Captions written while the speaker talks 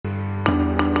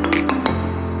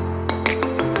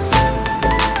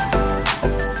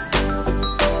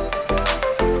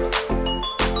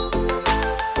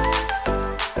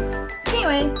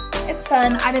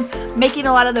fun. I've been making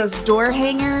a lot of those door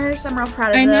hangers. I'm real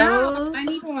proud of those. know. I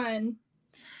need one.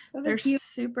 They're cute.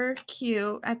 Super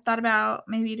cute. I thought about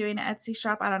maybe doing an Etsy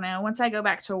shop. I don't know. Once I go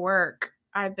back to work,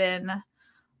 I've been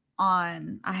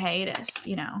on a hiatus,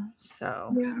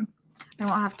 so yeah. I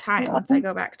won't have time once I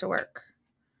go back to work.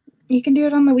 You can do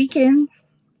it on the weekends.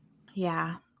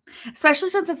 Yeah. Especially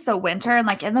since it's the winter, and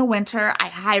like in the winter, I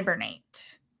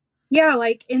hibernate. Yeah,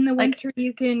 like in the winter,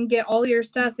 you can get all your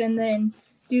stuff and then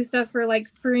do stuff for like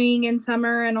spring and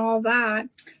summer and all that,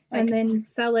 and then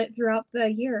sell it throughout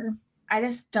the year. I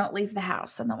just don't leave the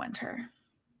house in the winter.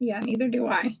 Yeah, neither do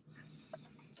I.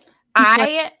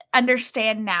 I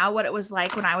understand now what it was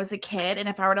like when I was a kid, and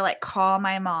if I were to like call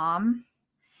my mom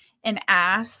and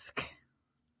ask,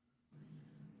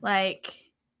 like,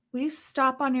 will you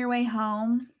stop on your way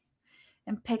home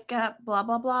and pick up blah,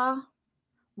 blah, blah?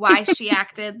 Why she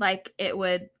acted like it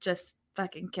would just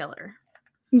fucking kill her.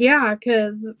 Yeah,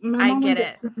 because my mom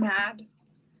gets mad.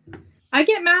 I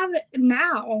get mad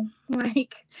now.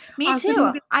 Like, me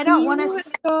too. I don't want to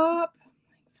stop.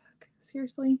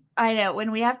 Seriously. I know.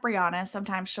 When we have Brianna,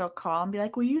 sometimes she'll call and be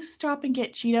like, will you stop and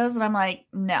get Cheetos? And I'm like,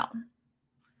 no.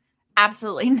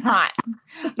 Absolutely not.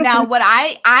 Now, what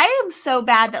I am so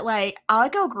bad that like I'll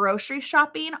go grocery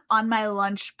shopping on my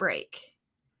lunch break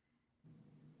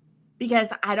because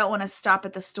I don't want to stop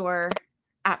at the store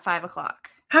at 5:00.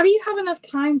 How do you have enough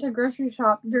time to grocery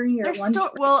shop during your lunch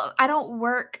break? Well, I don't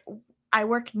work. I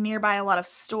work nearby a lot of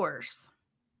stores.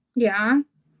 Yeah.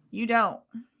 You don't.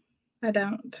 I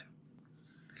don't.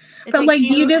 But like,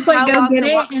 do you just like go get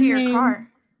it to your car?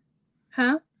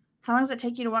 Huh? How long does it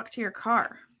take you to walk to your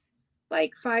car?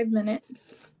 Like 5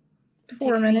 minutes.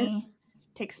 4 minutes.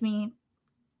 Takes me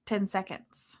 10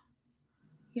 seconds.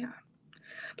 Yeah.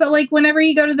 But like whenever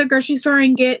you go to the grocery store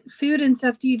and get food and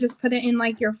stuff, do you just put it in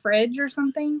like your fridge or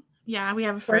something? Yeah, we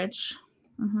have a fridge.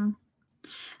 Mm-hmm.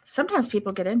 Sometimes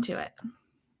people get into it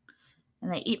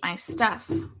and they eat my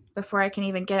stuff before I can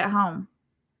even get it home.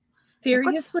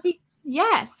 Seriously?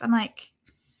 Yes. I'm like,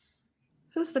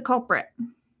 who's the culprit?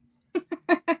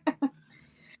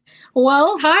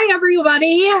 Well, hi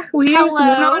everybody. We just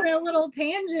went on a little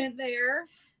tangent there.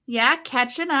 Yeah,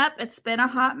 catching up. It's been a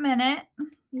hot minute.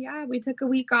 Yeah, we took a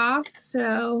week off,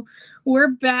 so we're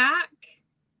back.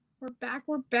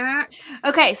 We're back.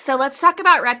 Okay, so let's talk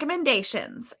about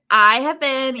recommendations. I have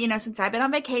been, since I've been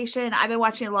on vacation, I've been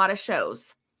watching a lot of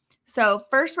shows. So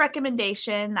first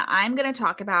recommendation that I'm going to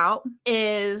talk about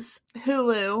is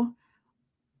Hulu,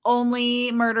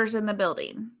 Only Murders in the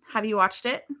Building. Have you watched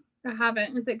it? I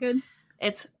haven't. Is it good?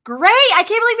 It's great. I can't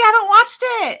believe you haven't watched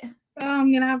it. Oh,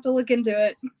 I'm going to have to look into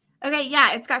it. Okay,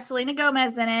 yeah, it's got Selena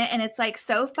Gomez in it, and it's like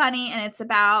so funny, and it's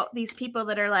about these people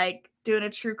that are like doing a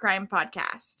true crime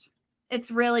podcast.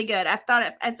 It's really good. I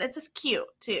thought it's just cute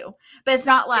too, but it's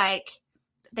not like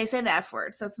they say the F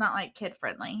word, so it's not like kid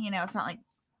friendly. It's not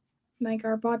like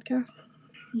our podcast.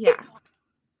 Yeah.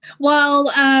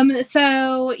 Well,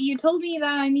 so you told me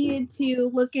that I needed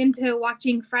to look into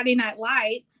watching Friday Night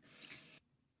Lights,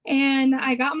 and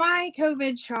I got my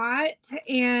COVID shot,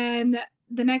 and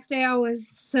the next day I was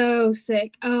so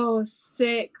sick. Oh,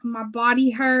 sick. My body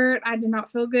hurt. I did not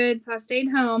feel good, so I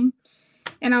stayed home,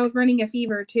 and I was running a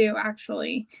fever too,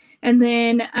 actually. And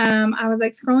then I was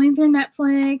like scrolling through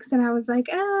Netflix, and I was like,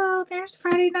 oh, there's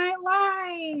Friday Night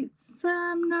Lights.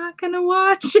 I'm not gonna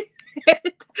watch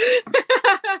it.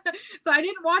 So I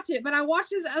didn't watch it, but I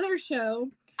watched his other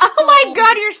show. Oh my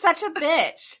God, you're such a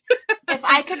bitch. If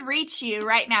I could reach you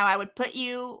right now, I would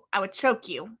choke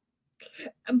you.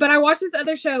 But I watched this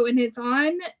other show, and it's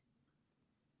on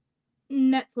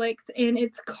Netflix, and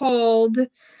it's called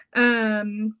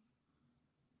Clickbait.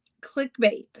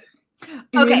 And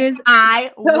okay,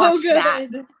 I watched that.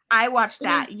 I watched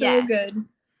that. Yes. So good.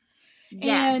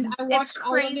 Yes. And I watched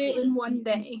all of it in one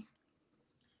day.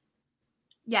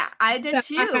 Yeah, I did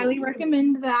too. I highly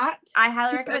recommend that. I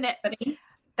highly recommend it.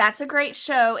 That's a great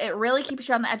show. It really keeps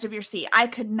you on the edge of your seat. I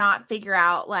could not figure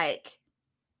out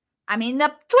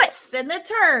the twists and the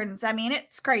turns.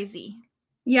 It's crazy.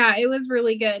 Yeah, it was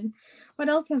really good. What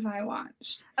else have I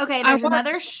watched? Okay, there's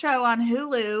another show on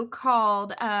Hulu called,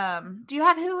 do you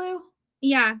have Hulu?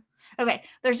 Yeah. Okay,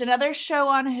 there's another show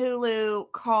on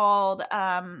Hulu called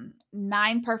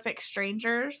 9 Perfect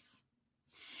Strangers.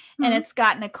 Mm-hmm. And it's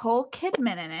got Nicole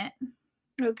Kidman in it.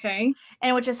 Okay.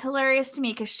 And which is hilarious to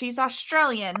me because she's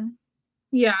Australian.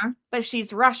 Yeah. But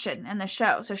she's Russian in the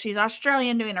show. So she's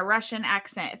Australian doing a Russian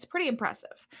accent. It's pretty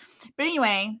impressive. But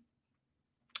anyway,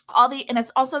 and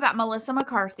it's also got Melissa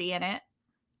McCarthy in it.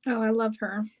 Oh, I love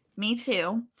her. Me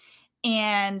too.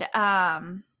 And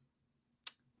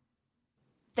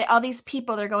all these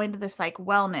people, they're going to this like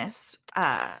wellness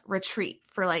retreat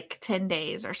for like 10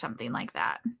 days or something like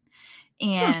that.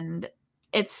 And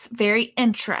it's very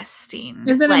interesting.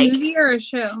 Is it like, a movie or a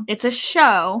show? It's a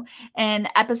show, and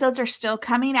episodes are still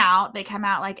coming out. They come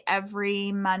out like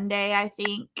every Monday, I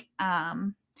think.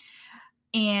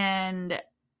 And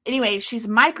anyway, she's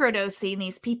microdosing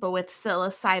these people with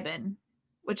psilocybin,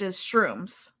 which is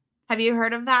shrooms. Have you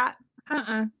heard of that?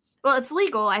 Well, it's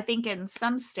legal, I think, in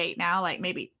some state now, like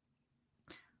maybe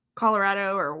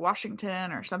Colorado or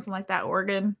Washington or something like that,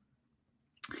 Oregon.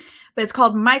 But it's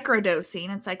called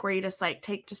microdosing. It's like where you just like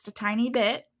take just a tiny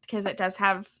bit, because it does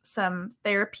have some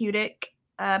therapeutic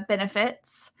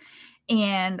benefits.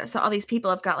 And so all these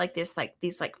people have got like these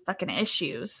fucking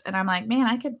issues. And I'm like,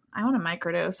 man, I want to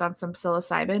microdose on some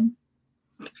psilocybin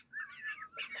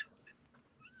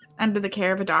under the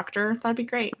care of a doctor. That'd be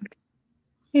great.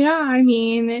 Yeah, I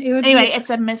mean, it would. Anyway, it's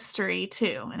a mystery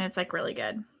too, and it's like really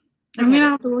good. I'm gonna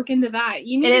have to look into that.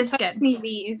 You need it to is text good. me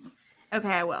these. Okay,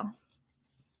 I will.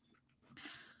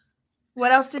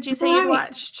 What else did you say you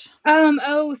watched?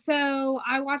 So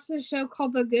I watched this show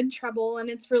called The Good Trouble, and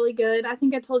it's really good. I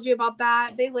think I told you about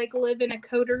that. They like live in a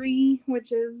coterie,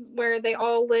 which is where they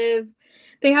all live.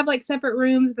 They have like separate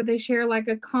rooms, but they share like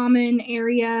a common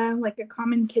area, like a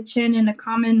common kitchen and a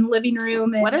common living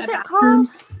room. And what is it called?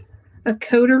 A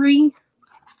coterie.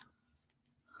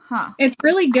 Huh. It's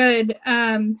really good.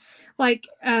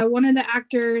 One of the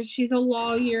actors, she's a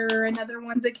lawyer. Another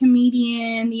one's a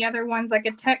comedian. The other one's like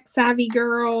a tech savvy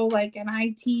girl, like an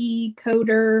IT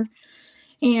coder.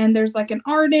 And there's like an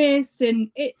artist,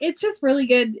 and it's just really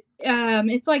good.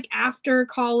 It's like after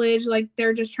college, like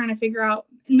they're just trying to figure out,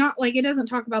 not like it doesn't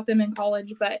talk about them in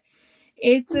college, but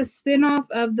it's a spinoff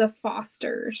of The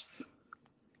Fosters.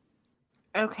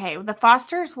 Okay, The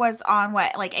Fosters was on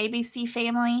what, like ABC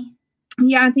Family?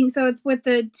 Yeah, I think so. It's with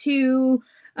the two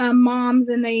moms,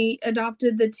 and they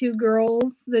adopted the two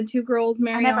girls. The two girls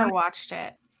marry. I never watched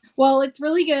it. Well, it's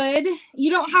really good. You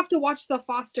don't have to watch The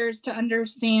Fosters to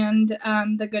understand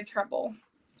The Good Trouble.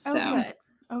 So.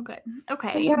 Oh, good.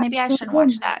 Okay, yeah, maybe I should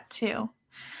watch that too.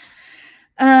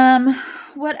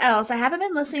 What else? I haven't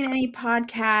been listening to any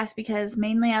podcasts, because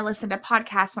mainly I listen to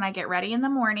podcasts when I get ready in the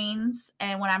mornings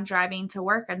and when I'm driving to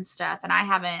work and stuff. And I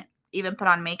haven't even put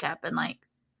on makeup in like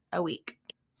a week.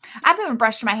 I haven't even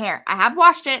brushed my hair. I have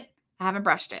washed it. I haven't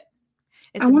brushed it.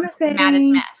 It's a matted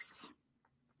mess.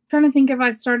 I'm trying to think if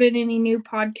I started any new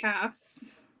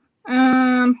podcasts.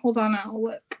 Hold on, I'll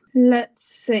look. Let's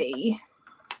see.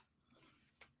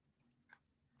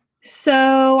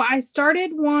 So I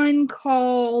started one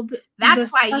called.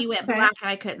 That's why you went black and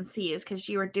I couldn't see, is because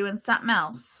you were doing something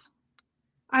else.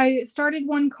 I started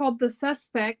one called The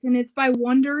Suspect, and it's by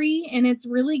Wondery, and it's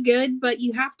really good, but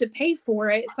you have to pay for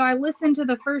it. So I listened to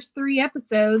the first 3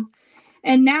 episodes,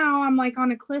 and now I'm like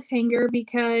on a cliffhanger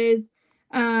because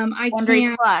Wondery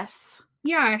can't. Plus.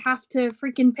 Yeah, I have to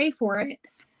freaking pay for it.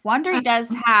 Wondery does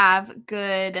have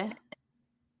good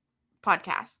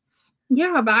podcasts.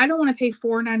 Yeah, but I don't want to pay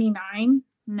 $4.99.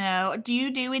 No. Do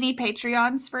you do any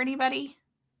Patreons for anybody?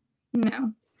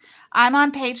 No. I'm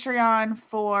on Patreon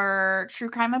for True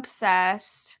Crime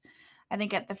Obsessed, I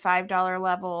think at the $5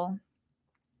 level.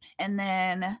 And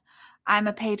then I'm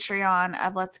a Patreon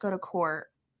of Let's Go to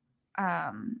Court.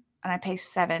 And I pay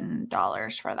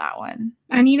 $7 for that one.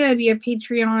 I need to be a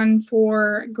Patreon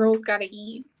for Girls Gotta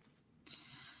Eat.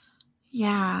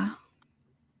 Yeah.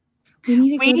 We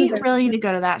really need to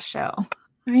go to that show.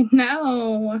 I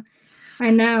know.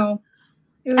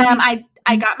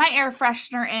 I got my air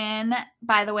freshener in,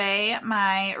 by the way,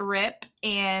 my Rip,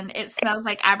 and it smells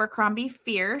like Abercrombie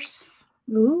Fierce.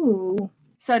 Ooh.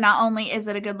 So not only is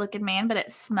it a good looking man, but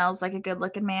it smells like a good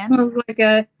looking man. Smells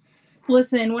like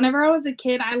listen, whenever I was a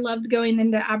kid, I loved going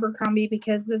into Abercrombie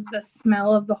because of the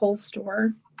smell of the whole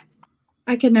store.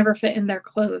 I could never fit in their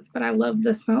clothes, but I loved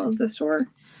the smell of the store.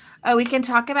 Oh, we can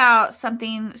talk about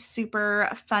something super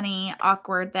funny,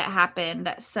 awkward that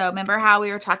happened. So remember how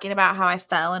we were talking about how I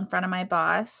fell in front of my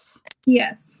boss?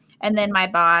 Yes. And then my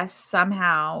boss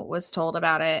somehow was told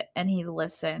about it and he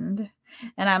listened.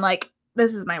 And I'm like,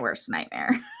 this is my worst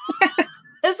nightmare.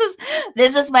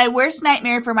 This is my worst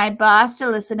nightmare for my boss to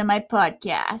listen to my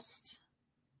podcast.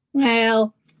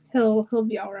 Well, he'll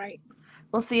be all right.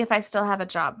 We'll see if I still have a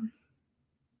job.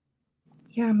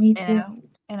 Yeah, me too.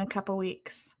 In a couple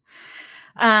weeks.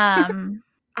 I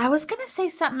was going to say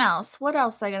something else. What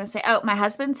else was I going to say? Oh, my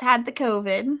husband's had the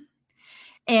COVID.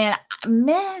 And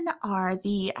men are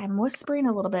I'm whispering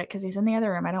a little bit because he's in the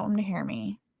other room. I don't want him to hear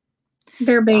me.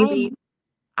 They're babies.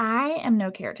 I am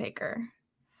no caretaker.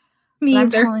 Me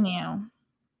either. I'm telling you.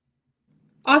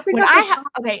 Also,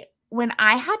 when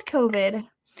I had COVID,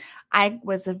 I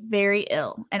was very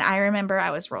ill, and I remember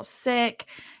I was real sick.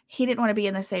 He didn't want to be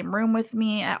in the same room with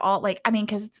me at all. Like, I mean,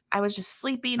 because I was just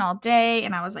sleeping all day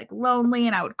and I was like lonely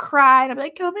and I would cry and I'd be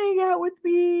like, come hang out with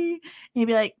me. And he'd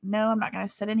be like, no, I'm not going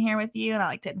to sit in here with you. And I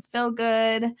like didn't feel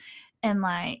good. And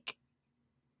like,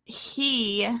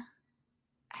 he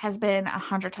has been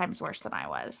 100 times worse than I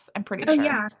was. I'm pretty sure.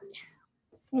 Yeah.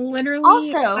 Literally.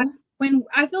 Also, when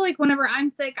I feel like whenever I'm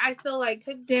sick, I still like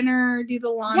cook dinner, do the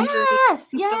laundry.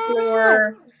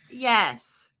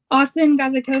 Yes. Austin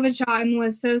got the COVID shot and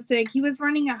was so sick. He was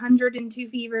running 102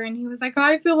 fever, and he was like,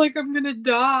 I feel like I'm gonna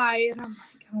die. And I'm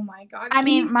like, oh my God. I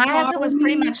mean, my husband was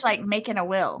pretty much like making a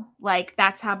will. Like,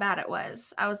 that's how bad it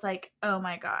was. I was like, oh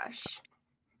my gosh.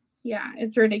 Yeah,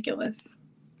 it's ridiculous.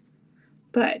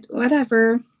 But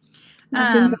whatever.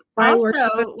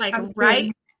 Also, like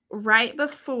right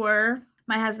before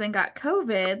my husband got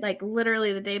COVID, like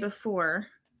literally the day before,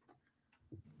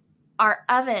 our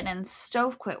oven and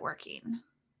stove quit working.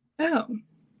 Oh.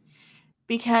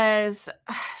 Because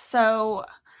Drew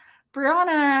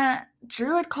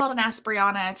had called and asked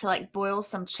Brianna to like boil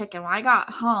some chicken. When I got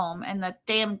home and the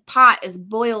damn pot is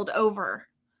boiled over.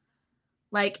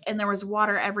 Like, and there was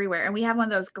water everywhere. And we have one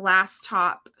of those glass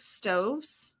top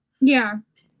stoves. Yeah.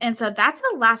 And so that's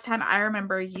the last time I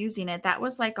remember using it. That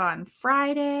was like on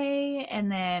Friday.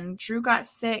 And then Drew got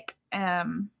sick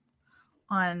on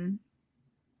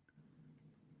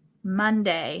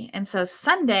Monday. And so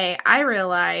Sunday, I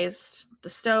realized the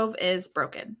stove is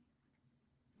broken.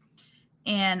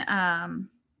 And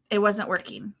it wasn't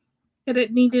working. Did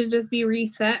it need to just be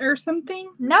reset or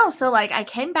something? No. So like I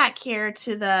came back here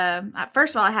to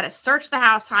first of all, I had to search the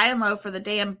house high and low for the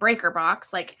damn breaker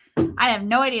box. Like I have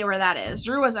no idea where that is.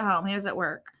 Drew was at home. He was at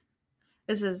work.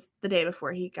 This is the day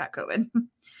before he got COVID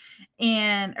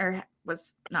or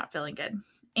was not feeling good.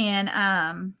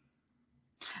 And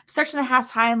searching the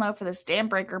house high and low for this damn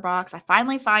breaker box. I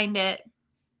finally find it.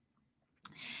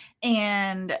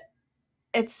 And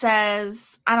it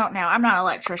says, I don't know. I'm not an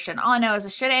electrician. All I know is the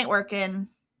shit ain't working.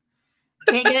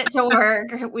 Can't get it to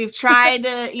work. We've tried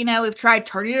we've tried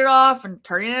turning it off and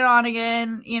turning it on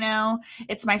again.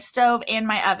 It's my stove and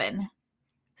my oven.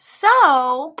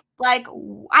 So, like,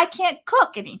 I can't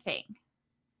cook anything.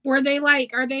 Are they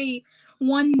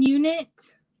one unit?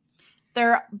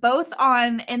 They're both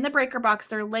in the breaker box.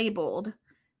 They're labeled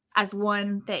as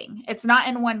one thing. It's not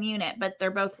in one unit, but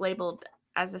they're both labeled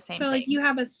as the same thing. So like you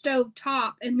have a stove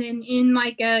top and then in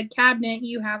like a cabinet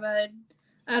you have a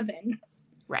oven.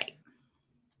 Right.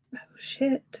 Oh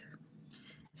shit.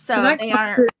 So they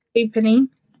are penny.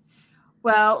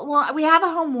 Well, we have a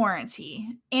home warranty.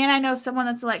 And I know someone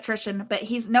that's an electrician, but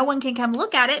no one can come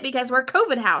look at it because we're a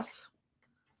COVID house.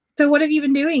 So what have you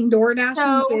been doing?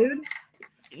 DoorDashing food?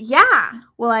 Yeah.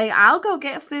 Well, I'll go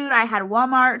get food. I had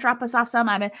Walmart drop us off some.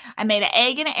 I made an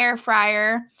egg in an air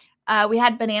fryer. We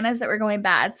had bananas that were going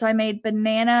bad. So I made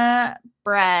banana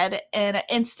bread in an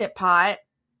Instant Pot.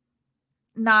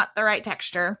 Not the right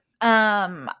texture.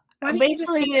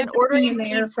 Basically, we've been ordering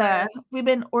pizza. We've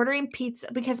been ordering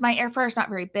pizza because my air fryer is not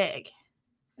very big.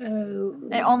 Oh.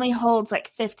 It only holds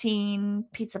like 15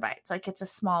 pizza bites. Like it's a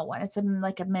small one. It's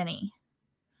like a mini.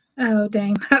 Oh,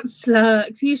 dang. That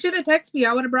sucks. You should have texted me.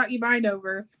 I would have brought you mine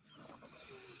over.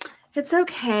 It's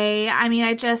okay. I mean,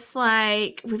 we've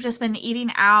just been eating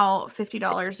out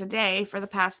 $50 a day for the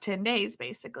past 10 days,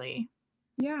 basically.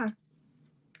 Yeah.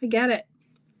 I get it.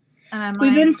 And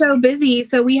we've been so busy,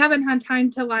 so we haven't had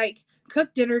time to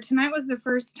cook dinner. Tonight was the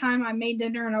first time I made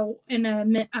dinner in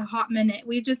a hot minute.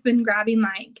 We've just been grabbing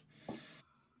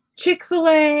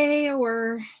Chick-fil-A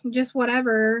or just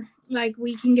whatever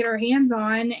we can get our hands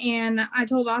on. And I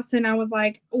told Austin, I was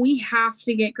like, we have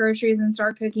to get groceries and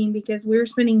start cooking because we're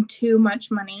spending too much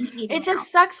money eating It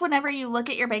just sucks whenever you look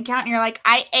at your bank account and you're like,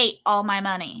 I ate all my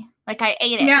money. I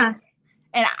ate it. Yeah.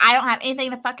 And I don't have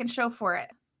anything to fucking show for it.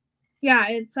 Yeah,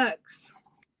 it sucks.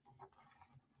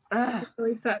 Ugh. It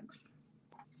really sucks.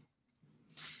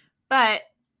 But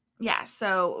yeah,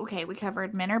 so okay, we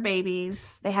covered men or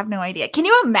babies. They have no idea. Can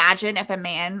you imagine if a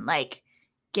man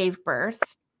gave birth?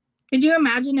 Could you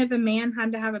imagine if a man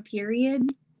had to have a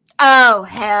period? Oh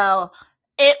hell.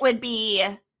 It would be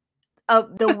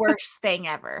the worst thing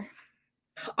ever.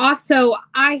 Also,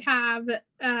 I have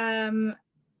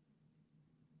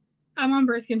I'm on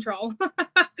birth control.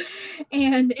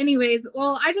 And anyways,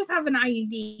 well, I just have an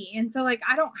IUD. And so I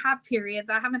don't have periods.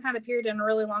 I haven't had a period in a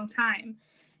really long time.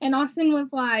 And Austin was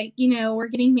like, we're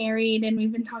getting married and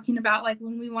we've been talking about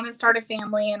when we want to start a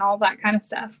family and all that kind of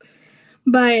stuff.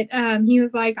 But he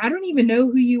was like, I don't even know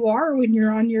who you are when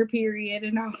you're on your period.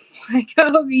 And I was like,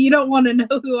 oh, you don't want to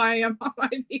know who I am on my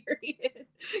period.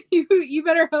 You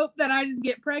better hope that I just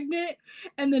get pregnant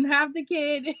and then have the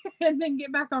kid and then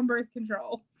get back on birth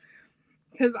control.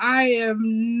 Because I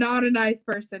am not a nice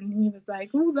person. He was like,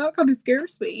 oh, that kind of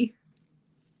scares me.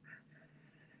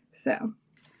 So.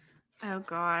 Oh,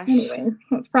 gosh. Anyways,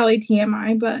 that's probably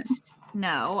TMI, but.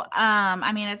 No.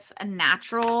 I mean, it's a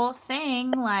natural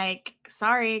thing. Like,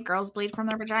 sorry, girls bleed from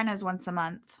their vaginas once a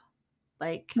month.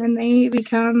 Like, and they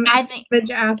become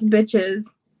savage ass bitches.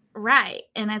 Right.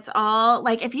 And it's all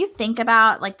like, if you think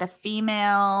about like the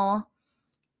female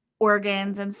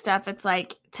organs and stuff, it's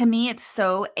like, to me, it's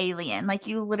so alien. Like,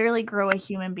 you literally grow a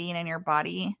human being in your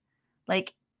body.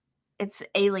 Like, it's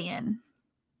alien.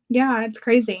 Yeah, it's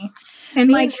crazy. And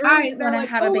Me like guys, they're like,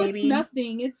 oh, it's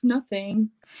nothing. It's nothing.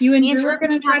 You and Drew are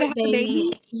gonna try to have a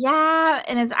baby? Yeah,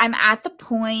 and I'm at the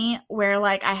point where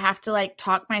like I have to like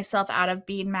talk myself out of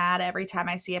being mad every time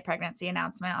I see a pregnancy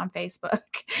announcement on Facebook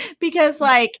because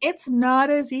like it's not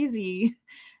as easy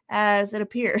as it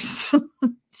appears.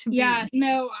 Yeah,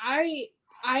 no, I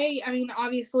mean,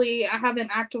 obviously I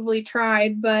haven't actively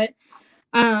tried, but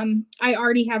I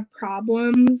already have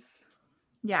problems.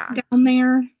 Yeah. Down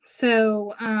there.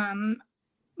 So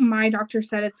my doctor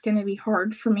said it's going to be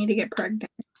hard for me to get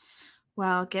pregnant.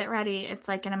 Well, get ready. It's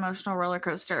like an emotional roller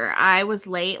coaster. I was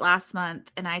late last month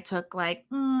and I took like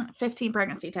 15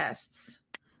 pregnancy tests.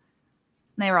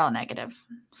 They were all negative.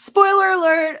 Spoiler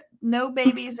alert, no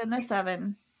babies in the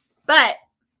 7. But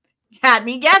had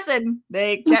me guessing.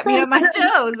 They kept me on my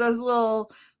toes, those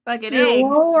little fucking eggs. A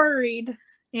little worried.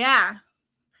 Yeah.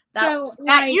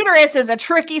 That uterus is a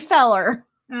tricky feller.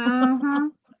 Uh-huh.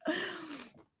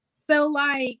 So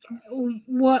like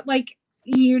what, like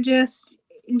you just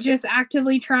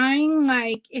actively trying,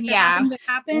 like if it happens, it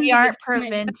happens. We aren't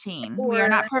preventing. We are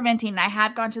not preventing. I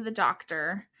have gone to the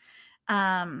doctor.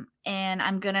 And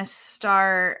I'm gonna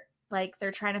start, like,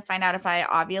 they're trying to find out if I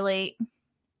ovulate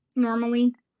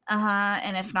normally.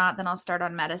 And if not, then I'll start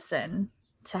on medicine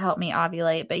to help me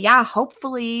ovulate. But yeah,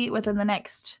 hopefully within the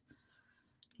next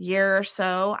year or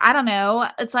so. I don't know.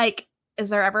 It's like, is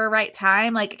there ever a right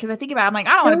time? Like, because I think about it, I'm like,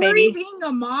 I don't want a baby. Being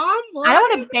a mom? What? I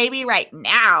don't want a baby right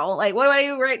now. Like, what do I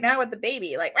do right now with the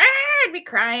baby? Like, I'd be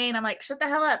crying. I'm like, shut the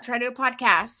hell up. Try to do a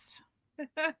podcast.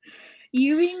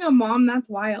 You being a mom, that's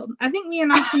wild. I think me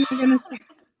and Austin are gonna start.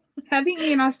 I think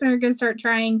me and Austin are gonna start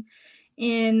trying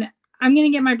I'm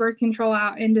gonna get my birth control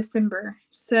out in December.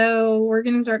 So we're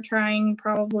gonna start trying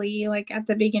probably like at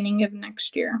the beginning of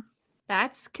next year.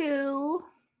 That's cool.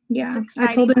 Yeah.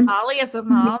 I told him Molly is a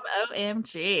mom.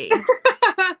 OMG.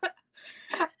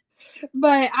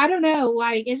 But I don't know,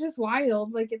 like it's just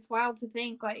wild. Like it's wild to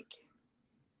think, like,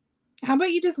 how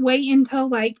about you just wait until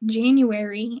like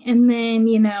January and then,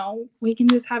 we can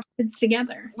just have kids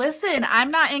together. Listen,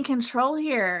 I'm not in control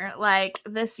here. Like,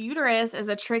 this uterus is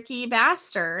a tricky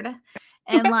bastard.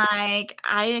 And like,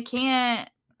 I can't.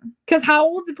 Because how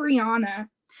old's Brianna?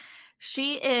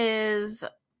 She is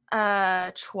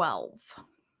 12.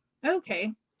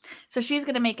 Okay. So she's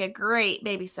going to make a great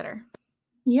babysitter.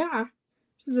 Yeah.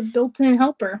 She's a built-in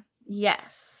helper.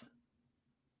 Yes.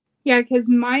 Yeah, because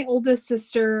my oldest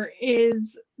sister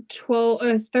is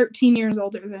 13 years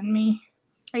older than me.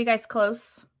 Are you guys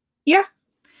close? Yeah.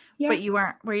 But you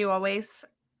weren't? Were you always?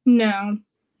 No.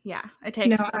 Yeah, it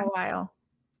takes a while.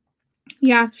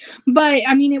 Yeah, but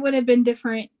I mean, it would have been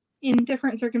different. In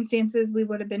different circumstances, we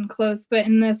would have been close, but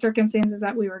in the circumstances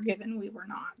that we were given, we were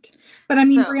not. But I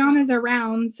mean, Brianna's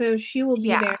around, so she will be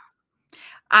there.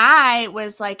 I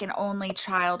was like an only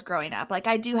child growing up. Like,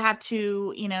 I do have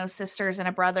 2, sisters and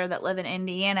a brother that live in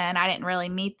Indiana, and I didn't really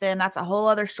meet them. That's a whole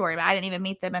other story, but I didn't even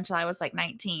meet them until I was like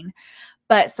 19.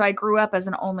 But so I grew up as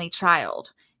an only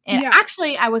child. And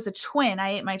actually, I was a twin. I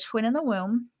ate my twin in the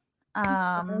womb.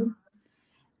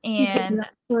 And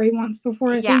that story once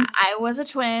before. I was a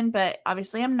twin, but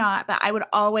obviously I'm not. But I would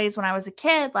always, when I was a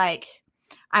kid, like,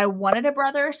 I wanted a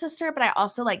brother or sister, but I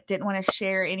also like didn't want to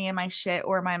share any of my shit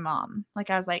or my mom. Like,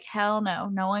 I was like, hell no,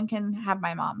 no one can have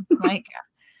my mom. Like,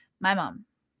 my mom.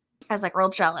 I was like real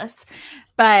jealous.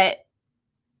 But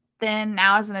then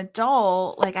now as an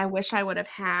adult, like, I wish I would have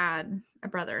had a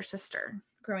brother or sister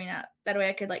growing up. That way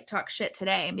I could like talk shit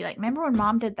today and be like, remember when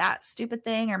mom did that stupid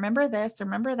thing? Or remember this? Or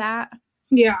remember that?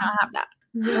 Yeah. I don't have that.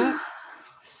 Yeah.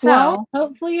 So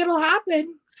hopefully it'll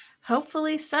happen.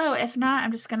 Hopefully so. If not,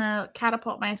 I'm just going to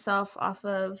catapult myself off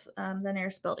of the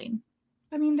nearest building.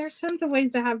 I mean, there's tons of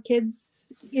ways to have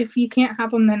kids if you can't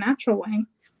have them the natural way.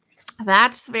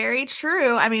 That's very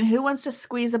true. I mean, who wants to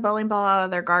squeeze a bowling ball out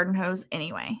of their garden hose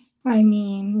anyway? I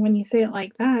mean, when you say it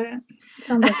like that, it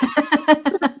sounds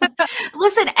like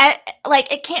Listen,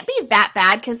 like it can't be that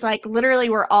bad because like literally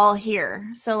we're all here.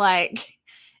 So like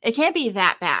it can't be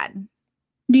that bad.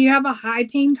 Do you have a high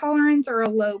pain tolerance or a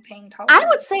low pain I would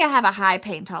tolerance? say I have a high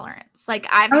pain tolerance. Like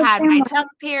I've I would had say I'm my like, tongue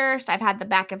pierced, I've had the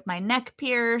back of my neck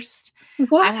pierced,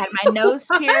 what? I've had my nose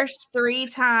pierced 3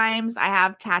 times, I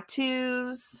have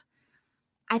tattoos.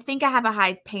 I think I have a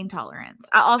high pain tolerance.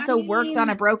 I I also worked on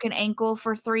mean, a broken ankle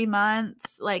for 3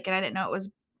 months, like, and I didn't know it was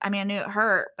I mean, I knew it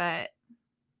hurt, but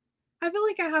I feel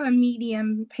like I have a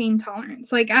medium pain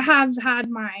tolerance. Like I have had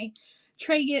my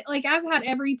tragus, like I've had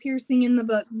every piercing in the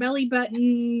book: belly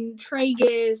button, tragus, do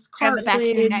you have the back of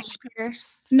your neck cartilage.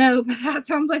 pierced? No, but that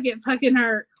sounds like it fucking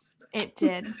hurts. It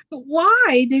did.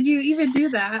 Why did you even do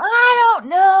that? I don't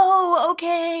know.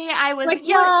 Okay. I was Like what?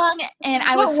 young and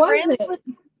I What was was friends it? with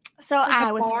so Like a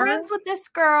I was bar? friends with this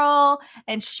girl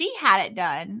and she had it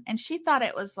done and she thought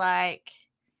it was like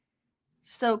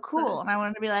so cool. And I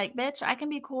wanted to be like, bitch, I can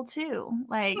be cool too.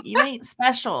 Like you ain't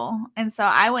special. And so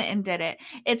I went and did it.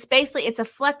 It's basically it's a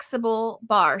flexible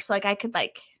bar. So like I could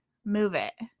like move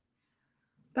it.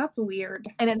 That's weird.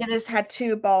 And then it just had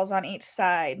 2 balls on each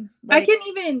side. I Like can't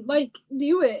even like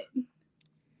do it.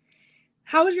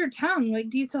 How is your tongue? Like,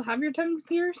 do you still have your tongue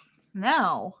pierced?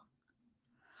 no.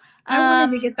 I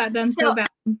wanted to get that done so So bad.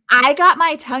 I got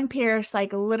my tongue pierced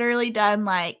like literally done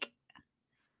like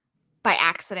by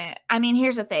accident. I mean,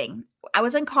 here's the thing. I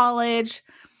was in college.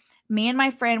 Me and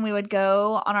my friend, we would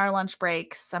go on our lunch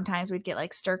breaks. Sometimes we'd get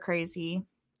like stir crazy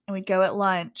and we'd go at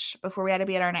lunch before we had to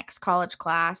be at our next college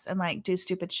class and like do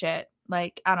stupid shit.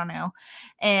 Like, I don't know.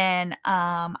 And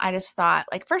I just thought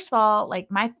like first of all, like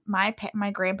my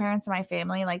grandparents and my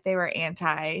family, like they were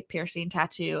anti piercing,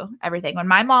 tattoo, everything. When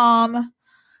my mom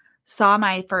saw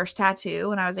my first tattoo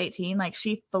when I was 18, like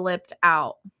she flipped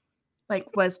out,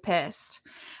 like was pissed.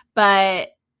 But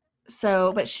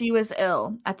but she was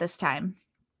ill at this time.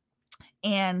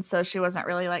 And so she wasn't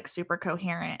really like super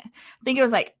coherent. I think it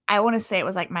was like, I want to say it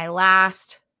was like my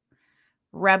last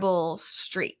rebel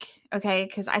streak. Okay.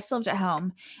 Cause I still lived at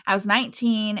home. I was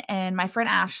 19 and my friend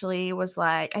Ashley was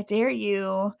like, I dare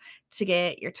you to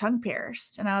get your tongue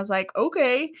pierced. And I was like,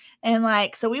 okay. And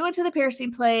like, so we went to the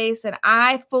piercing place and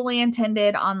I fully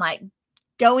intended on like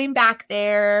going back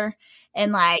there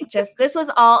and like just, this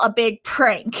was all a big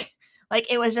prank.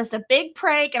 Like it was just a big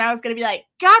prank and I was going to be like,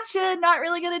 gotcha, not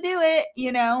really going to do it,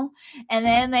 you know? And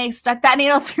then they stuck that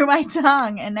needle through my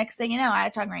tongue. And next thing you know, I had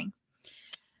a tongue ring.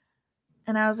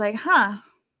 And I was like, huh,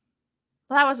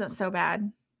 well, that wasn't so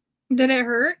bad. Did it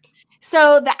hurt?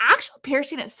 So the actual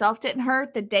piercing itself didn't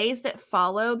hurt. The days that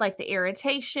followed, like the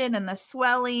irritation and the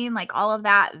swelling, like all of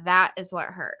that, that is what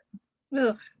hurt.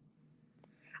 Ugh.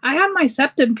 I had my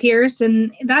septum pierced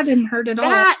and that didn't hurt at all.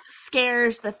 That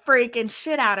scares the freaking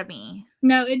shit out of me.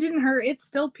 No, it didn't hurt. It's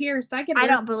still pierced. I do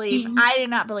not believe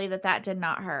that did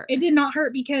not hurt. It did not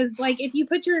hurt because like if you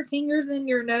put your fingers in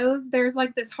your nose, there's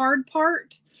like this hard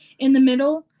part in the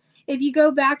middle. If you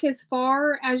go back as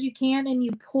far as you can and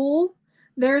you pull,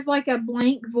 there's like a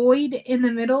blank void in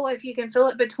the middle. If you can feel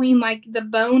it between like the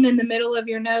bone in the middle of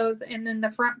your nose and then the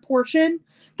front portion,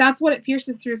 that's what it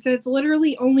pierces through. So it's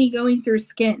literally only going through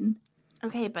skin.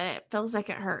 Okay, but it feels like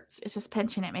it hurts. It's just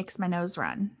pinching. It makes my nose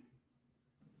run.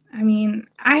 I mean,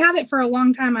 I had it for a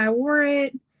long time. I wore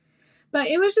it, but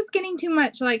it was just getting too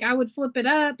much. Like I would flip it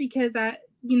up because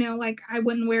like I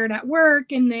wouldn't wear it at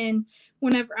work. And then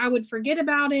whenever I would forget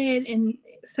about it. And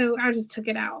so I just took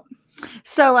it out.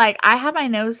 So like I have my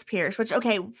nose pierced, which,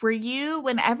 okay, were you,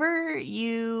 whenever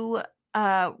you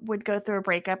would go through a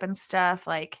breakup and stuff,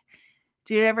 like,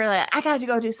 do you ever like, I gotta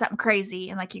go do something crazy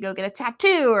and like you go get a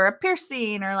tattoo or a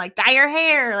piercing or like dye your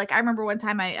hair? Like I remember one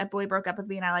time a boy broke up with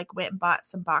me and I like went and bought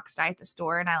some box dye at the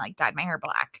store and I like dyed my hair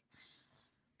black.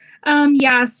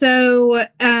 Yeah. So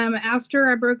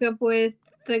after I broke up with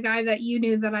the guy that you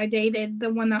knew that I dated,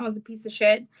 the one that was a piece of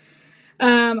shit,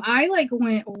 I like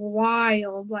went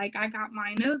wild. Like I got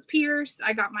my nose pierced,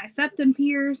 I got my septum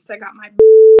pierced, I got my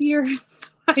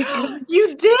pierced. Like,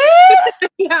 you did?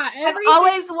 Yeah. I've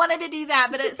always wanted to do that,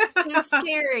 but it's too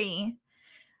scary.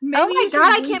 Maybe oh my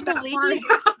God, I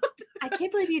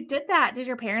can't believe you did that. Did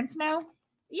your parents know?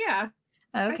 Yeah.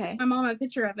 Okay. I sent my mom a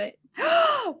picture of it.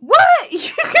 What?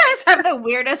 You guys have the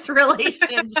weirdest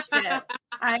relationship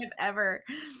I've ever.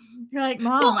 You're like,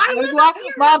 Mom, well,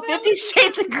 Mom, 50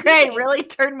 Shades of Grey really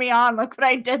turned me on. Look what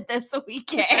I did this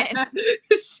weekend.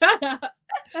 Shut up.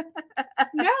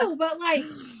 No, but like,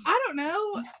 I don't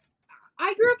know.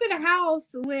 I grew up in a house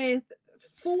with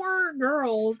 4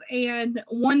 girls and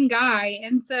 1 guy.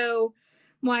 And so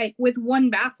like with 1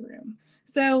 bathroom.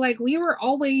 So like we were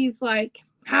always like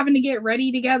having to get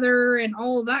ready together and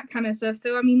all of that kind of stuff.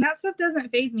 So, I mean, that stuff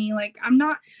doesn't faze me. Like, I'm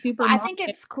not super. Well, I think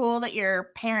it's cool that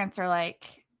your parents are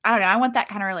like, I don't know. I want that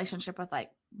kind of relationship with like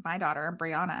my daughter and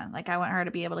Brianna. Like, I want her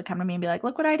to be able to come to me and be like,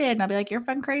 look what I did. And I'll be like, you're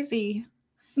fun crazy.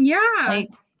 Yeah. Like,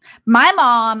 my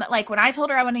mom, like when I told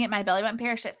her I want to get my belly button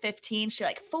pierced at 15, she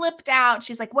like flipped out.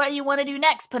 She's like, what do you want to do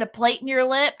next? Put a plate in your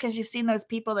lip? Because you've seen those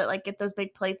people that like get those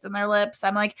big plates in their lips.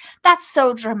 I'm like, that's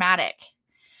so dramatic.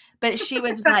 But she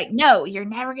was like, no, you're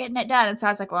never getting it done. And so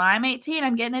I was like, well, I'm 18.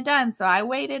 I'm getting it done. So I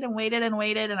waited and waited and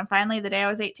waited. And finally, the day I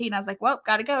was 18, I was like, well,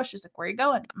 got to go. She's like, where are you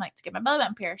going? I'm like, to get my belly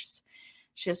button pierced.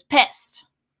 She was pissed.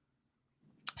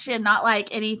 She did not like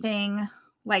anything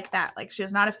like that. Like, she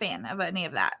was not a fan of any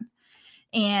of that.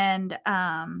 And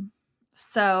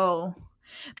so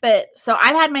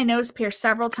I've had my nose pierced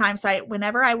several times. So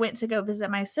whenever I went to go visit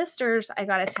my sisters, I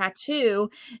got a tattoo.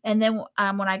 And then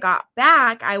when I got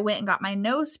back, I went and got my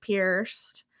nose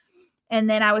pierced. And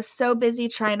then I was so busy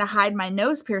trying to hide my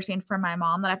nose piercing from my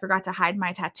mom that I forgot to hide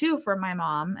my tattoo from my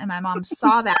mom. And my mom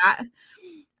saw that.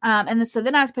 So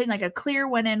then I was putting like a clear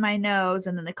one in my nose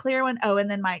and then the clear one. Oh, and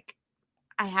then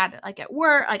I had like at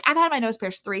work, like I've had my nose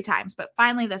pierced 3 times, but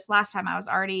finally this last time I was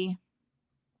already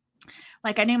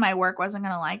like, I knew my work wasn't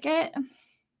going to like it,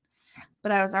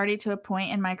 but I was already to a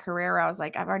point in my career where I was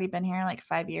like, I've already been here like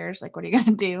 5 years. Like, what are you going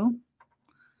to do?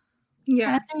 Yeah.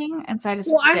 Kind of thing. And so I just,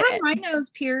 I had my nose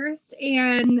pierced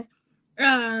and,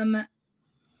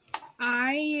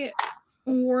 I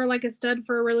wore like a stud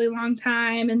for a really long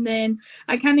time. And then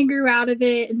I kind of grew out of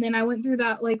it. And then I went through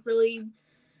that like really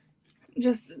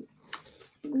just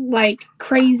like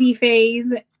crazy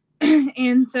phase.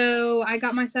 And so I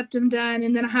got my septum done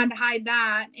and then I had to hide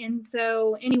that. And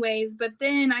so anyways, but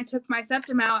then I took my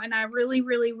septum out and I really,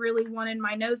 really, really wanted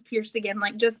my nose pierced again,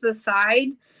 like just the side.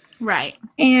 Right.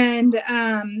 And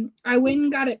I went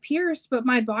and got it pierced, but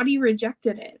my body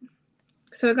rejected it.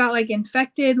 So it got like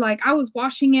infected. Like I was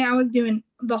washing it. I was doing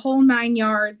the whole 9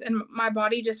 yards and my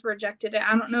body just rejected it.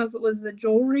 I don't know if it was the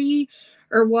jewelry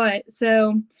or what.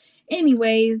 So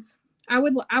anyways, I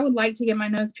would like to get my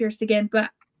nose pierced again, but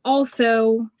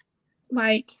also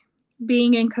like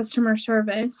being in customer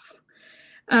service,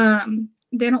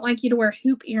 they don't like you to wear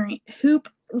hoop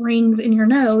rings in your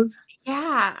nose.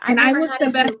 Yeah. And I look the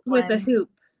best with a hoop.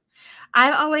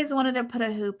 I've always wanted to put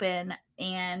a hoop in,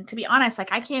 and to be honest,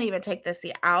 like I can't even take this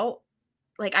out.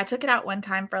 Like I took it out one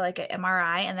time for like an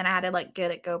MRI and then I had to like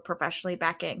get it go professionally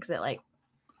back in because it like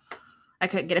I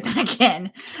couldn't get it back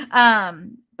in.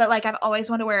 But like I've always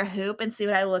wanted to wear a hoop and see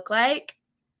what I look like,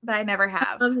 but I never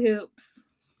have. I love hoops.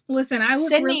 Listen, I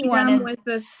look really dumb with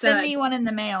the stud. Send me one in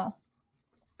the mail.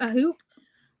 A hoop?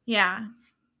 Yeah.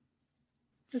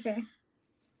 Okay.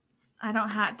 I don't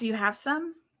have. Do you have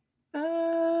some?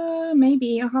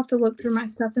 Maybe I'll have to look through my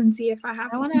stuff and see if I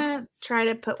have. I want to try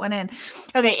to put one in.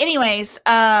 Okay. Anyways,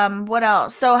 what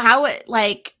else? So how it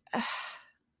like,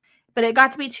 but it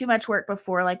got to be too much work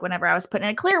before. Like whenever I was putting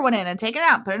a clear one in and taking it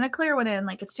out, putting a clear one in,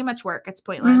 like it's too much work. It's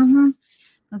pointless. Mm-hmm.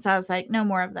 And so I was like, no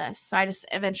more of this. So I just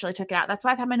eventually took it out. That's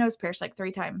why I've had my nose pierced like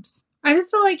 3 times. I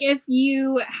just feel like if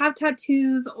you have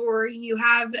tattoos or you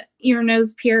have your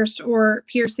nose pierced or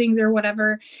piercings or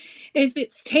whatever, if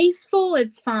it's tasteful,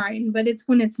 it's fine. But it's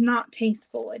when it's not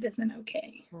tasteful, it isn't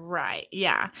okay. Right.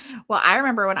 Yeah. Well, I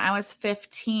remember when I was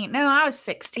 15, no, I was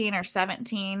 16 or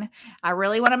 17. I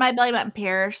really wanted my belly button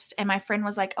pierced. And my friend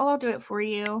was like, oh, I'll do it for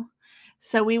you.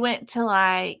 So we went to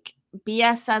like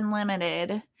BS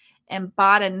Unlimited and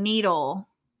bought a needle.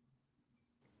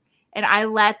 And I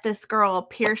let this girl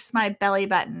pierce my belly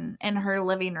button in her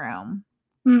living room.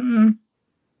 Mm-mm.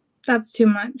 That's too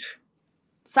much.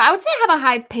 So I would say I have a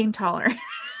high pain tolerance.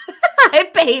 High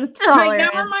pain tolerance.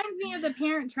 Like, that reminds me of the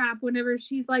Parent Trap whenever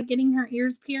she's like getting her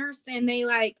ears pierced and they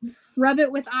like rub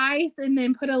it with ice and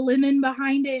then put a lemon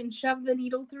behind it and shove the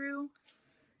needle through.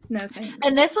 No thanks.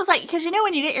 And this was like, because you know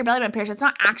when you get your belly button pierced, it's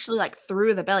not actually like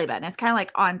through the belly button. It's kind of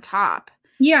like on top.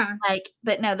 Yeah. Like,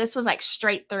 but no, this was like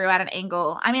straight through at an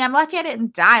angle. I mean, I'm lucky I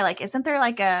didn't die. Like, isn't there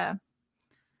like a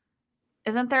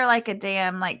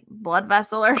damn like blood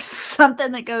vessel or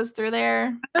something that goes through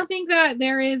there? I don't think that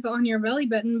there is on your belly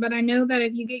button, but I know that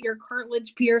if you get your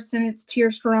cartilage pierced and it's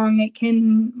pierced wrong, it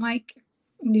can like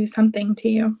do something to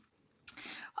you.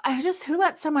 Who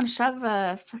lets someone shove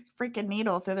a freaking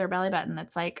needle through their belly button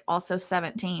that's like also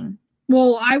 17?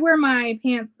 Well, I wear my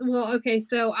pants. Well, okay,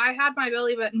 so I had my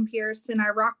belly button pierced and I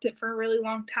rocked it for a really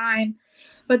long time.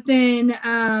 But then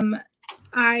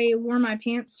I wore my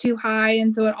pants too high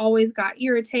and so it always got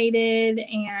irritated.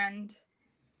 And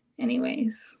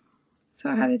anyways, so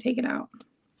I had to take it out.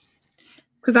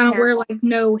 Because I don't wear like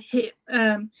no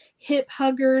hip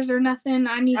huggers or nothing.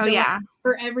 I need to like,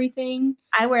 for everything.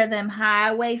 I wear them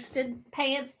high-waisted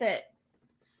pants that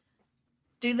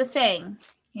do the thing,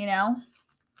 you know?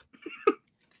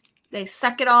 They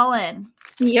suck it all in.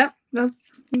 Yep,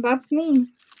 that's me.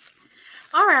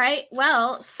 All right.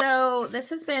 Well, so this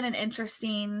has been an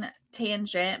interesting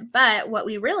tangent, but what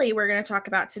we really were going to talk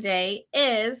about today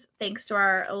is, thanks to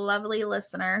our lovely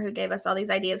listener who gave us all these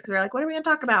ideas, because we're like, what are we going to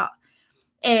talk about?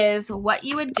 Is what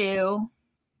you would do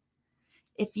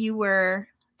if you were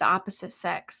the opposite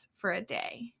sex for a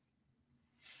day.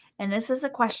 And this is a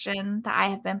question that I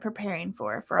have been preparing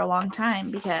for a long time,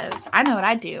 because I know what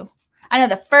I do. I know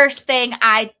the first thing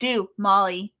I do,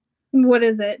 Molly. What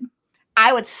is it?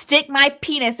 I would stick my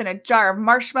penis in a jar of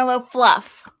marshmallow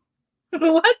fluff.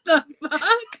 What the fuck?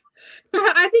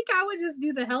 I think I would just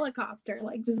do the helicopter,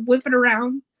 like just whip it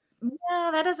around.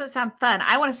 No, that doesn't sound fun.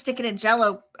 I want to stick it in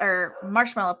Jello or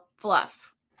marshmallow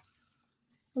fluff.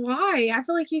 Why? I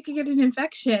feel like you could get an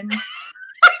infection.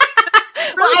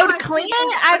 Well, I would clean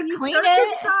it. I would clean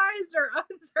it. Circumcised or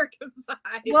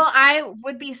uncircumcised? Well, I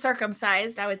would be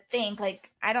circumcised, I would think. Like,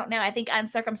 I don't know. I think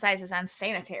uncircumcised is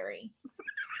unsanitary.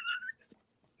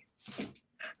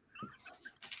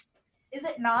 Is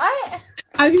it not?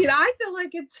 I mean, I feel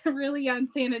like it's really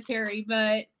unsanitary,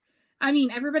 but I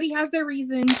mean, everybody has their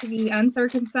reason to be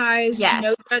uncircumcised. Yes.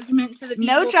 No judgment to the people.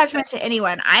 No judgment to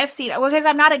anyone. I've seen, well, because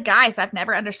I'm not a guy, so I've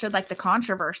never understood like the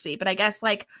controversy, but I guess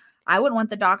like I wouldn't want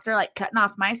the doctor like cutting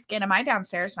off my skin and my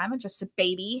downstairs when I'm just a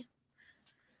baby.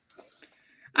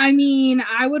 I mean,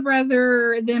 I would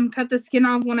rather them cut the skin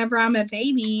off whenever I'm a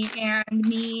baby and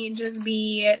me just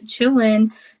be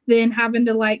chilling than having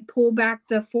to like pull back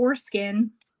the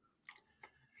foreskin.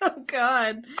 Oh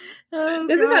God. Oh,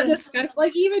 Isn't that disgusting?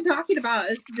 Like even talking about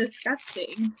it's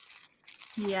disgusting.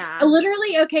 Yeah.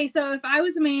 Literally, okay, so if I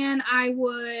was a man, I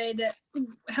would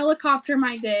helicopter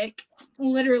my dick.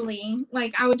 Literally.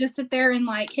 Like I would just sit there and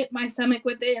like hit my stomach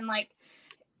with it and like,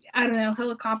 I don't know,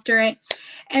 helicopter it.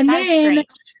 And That's then strange.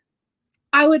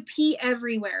 I would pee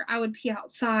everywhere. I would pee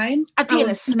outside. I'd pee in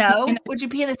the snow. Would you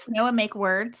pee in the snow and make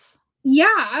words? Yeah,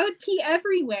 I would pee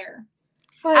everywhere.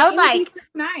 Like, I would like, so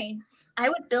nice. I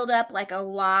would build up like a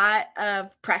lot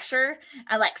of pressure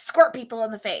and like squirt people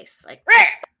in the face. Like,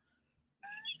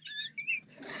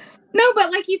 no,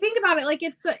 but like you think about it, like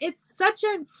it's such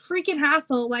a freaking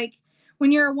hassle. Like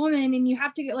when you're a woman and you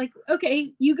have to get like,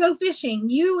 okay, you go fishing.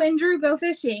 You and Drew go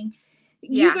fishing.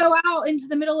 You go out into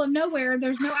the middle of nowhere.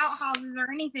 There's no outhouses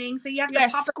or anything, so you have to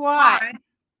pop squat.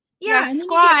 Yeah,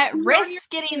 squat. Risk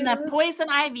getting the poison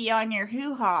ivy on your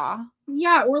hoo-ha.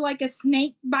 Yeah, or like a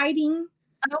snake biting.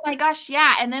 Oh my gosh,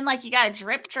 yeah. And then like you gotta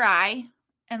drip dry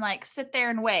and like sit there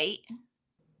and wait.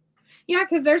 Yeah,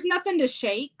 because there's nothing to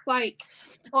shake. Like,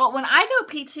 well, when I go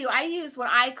P2, I use what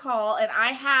I call, and I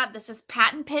have, this is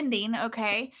patent pending,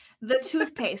 okay, the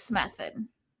toothpaste method.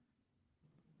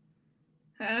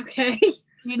 Okay.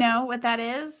 You know what that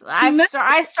is?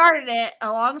 I started it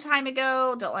a long time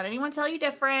ago. Don't let anyone tell you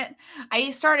different. I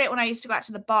started it when I used to go out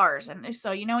to the bars. And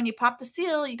so, you know, when you pop the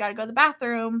seal, you got to go to the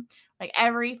bathroom like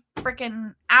every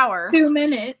freaking hour. 2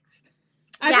 minutes.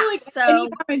 I feel like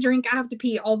anytime I drink, I have to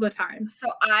pee all the time. So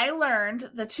I learned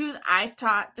I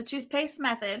taught the toothpaste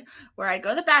method where I'd go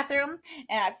to the bathroom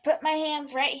and I'd put my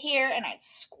hands right here and I'd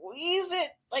squeeze it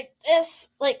like this,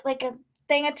 like a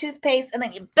thing of toothpaste, and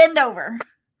then you bend over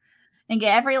and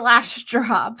get every last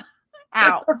drop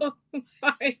out. Oh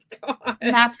my God.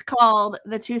 And that's called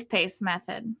the toothpaste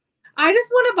method. I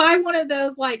just want to buy one of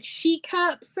those like sheet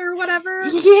cups or whatever.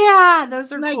 Yeah,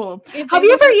 those are like, cool. Have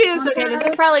you ever used, okay, this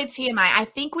is probably TMI. I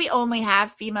think we only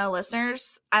have female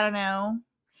listeners. I don't know.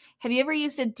 Have you ever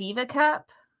used a Diva cup?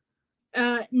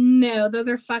 No, those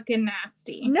are fucking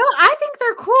nasty. No, I think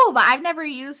they're cool, but I've never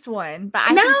used one. But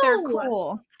I think they're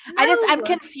cool. No. I'm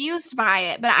confused by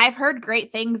it, but I've heard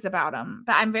great things about them.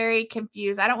 But I'm very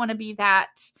confused. I don't want to be that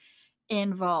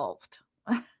involved.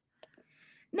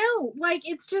 No, like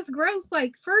it's just gross.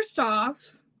 Like, first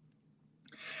off,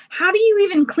 how do you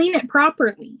even clean it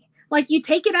properly? Like, you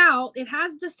take it out, it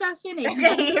has the stuff in it.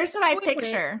 Okay, here's what I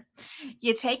picture.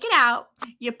 You take it out,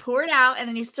 you pour it out, and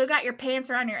then you still got your pants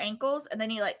around your ankles, and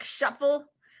then you like shuffle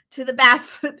to the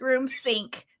bathroom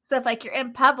sink. So if like you're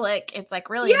in public, it's like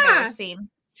really embarrassing.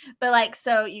 But like,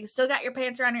 so you still got your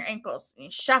pants around your ankles, and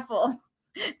you shuffle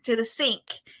to the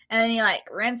sink, and then you like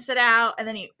rinse it out, and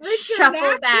then you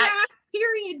shuffle back.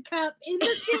 Period cup in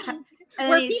the sink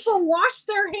where people wash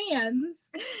their hands.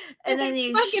 And then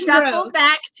you shuffle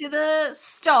back to the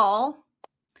stall,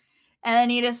 and then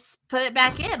you just put it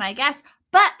back in, I guess.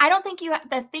 But I don't think you have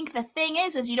to think. The thing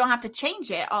is you don't have to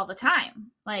change it all the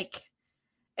time. Like,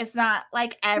 It's not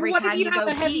like every What if time you you have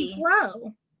go a heavy pee.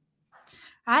 flow?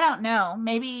 I don't know.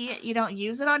 Maybe you don't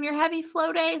use it on your heavy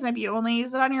flow days. Maybe you only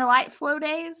use it on your light flow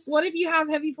days. What if you have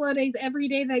heavy flow days every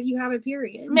day that you have a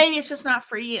period? Maybe it's just not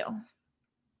for you.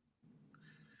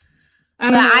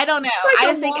 I don't know. Like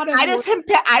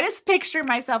I just picture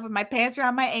myself with my pants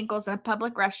around my ankles in a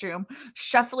public restroom,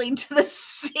 shuffling to the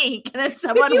sink, and then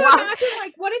someone Could you walks. imagine,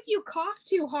 like, what if you cough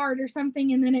too hard or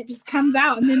something, and then it just comes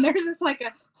out, and then there's just like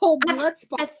a whole blood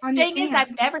spot on your pants? The thing is,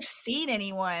 I've never seen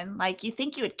anyone, like, you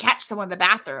think you would catch someone in the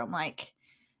bathroom, like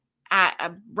at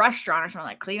a restaurant or something,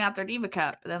 like clean out their Diva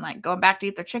cup, and then like going back to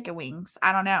eat their chicken wings.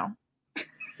 I don't know.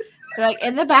 They're like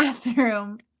in the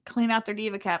bathroom, clean out their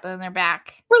Diva cup, and then they're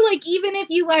back. Or like, even if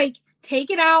you like take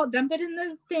it out, dump it in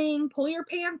the thing, pull your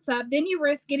pants up, then you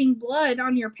risk getting blood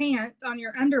on your pants, on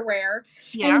your underwear.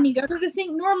 Yeah. And then you go to the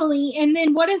sink normally, and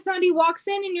then what if somebody walks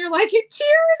in and you're like,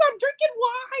 cheers, I'm drinking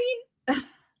wine.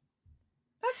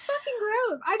 That's fucking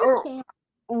gross. I just can't.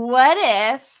 What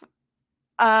if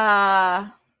I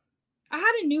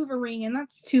had a NuvaRing, and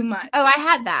that's too much. Oh, I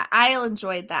had that. I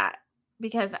enjoyed that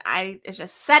because it's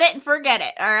just set it and forget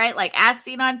it. All right. Like as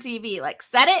seen on TV, like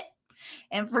set it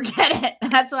and forget it.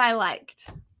 That's what I liked.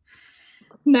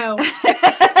 No. No.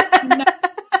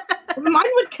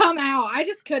 Mine would come out. I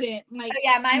just couldn't. Like,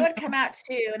 yeah, mine would come out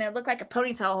too, and it looked like a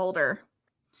ponytail holder.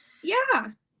 Yeah.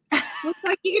 Looks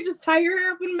like you could just tie your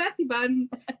hair up in a messy bun.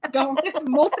 Go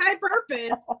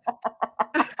multi-purpose.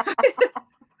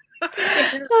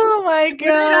 Oh my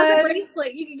god! A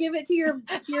bracelet. You could give it to your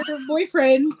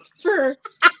boyfriend for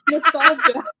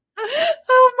nostalgia.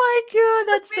 Oh my god,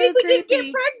 that's so we creepy. did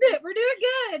get pregnant. We're doing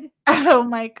good. Oh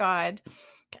my god.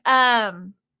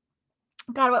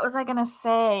 God, what was I gonna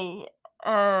say?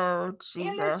 Oh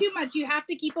Jesus! And they're too much. You have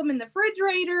to keep them in the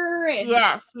refrigerator. And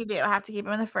yes, you do have to keep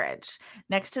them in the fridge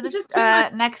next to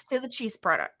the cheese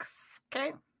products.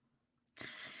 Okay,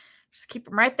 just keep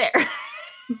them right there.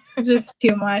 It's just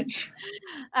too much.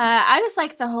 I just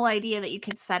like the whole idea that you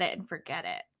could set it and forget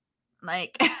it.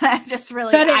 Like, I just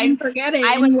really set it and forget it.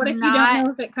 And what if you don't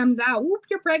know if it comes out? Whoop,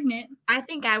 you're pregnant. I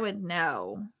think I would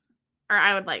know, or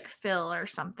I would like feel or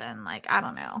something. Like, I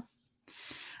don't know.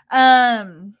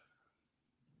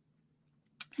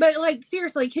 But like,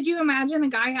 seriously, could you imagine a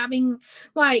guy having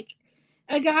like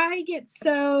a guy gets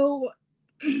so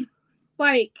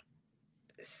like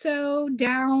so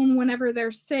down whenever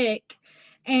they're sick,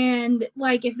 and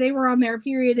like if they were on their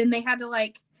period and they had to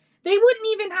like, they wouldn't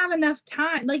even have enough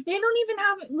time. Like, they don't even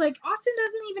have, like, Austin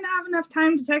doesn't even have enough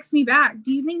time to text me back.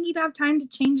 Do you think he'd have time to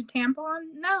change a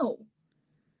tampon? No.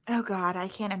 Oh God, I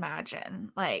can't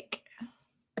imagine. Like,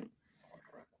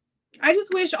 I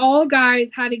just wish all guys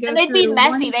had to go. And they'd be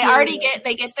messy.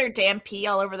 They get their damn pee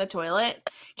all over the toilet.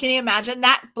 Can you imagine?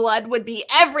 That blood would be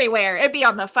everywhere. It'd be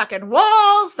on the fucking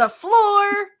walls, the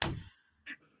floor.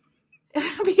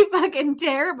 It'd be fucking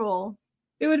terrible.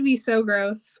 It would be so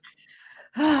gross.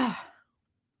 Okay,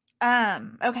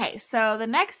 so the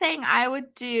next thing I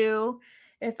would do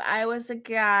if I was a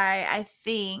guy, I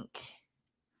think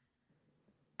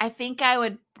I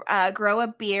would grow a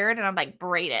beard and I'd like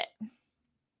braid it.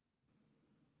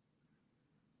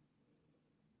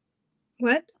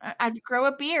 What? I'd grow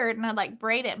a beard and I'd like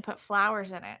braid it and put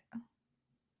flowers in it.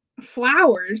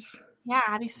 Flowers? Yeah,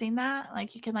 have you seen that?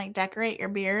 Like, you can like decorate your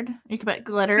beard. You can put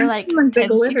glitter, like the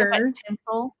glitter,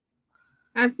 tinsel.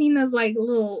 I've seen those like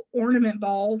little ornament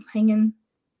balls hanging.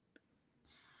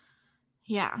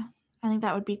 Yeah, I think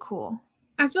that would be cool.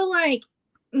 I feel like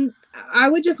I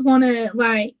would just want to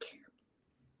like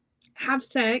have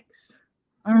sex.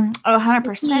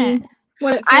 100%.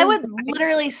 I would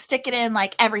literally stick it in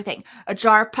like everything. A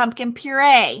jar of pumpkin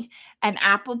puree, an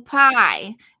apple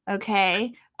pie,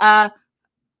 okay?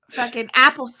 Fucking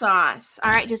applesauce.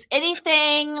 All right, just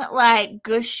anything like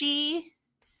gushy.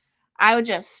 I would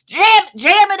just jam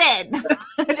it in.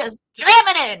 Just jam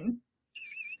it in.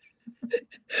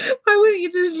 Why wouldn't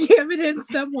you just jam it in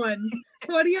someone?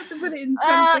 Why do you have to put it in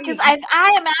something? Because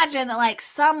I imagine that like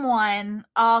someone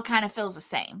all kind of feels the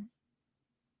same.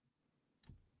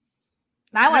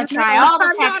 I want to try all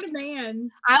the textures. I'm not a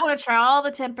man. I want to try all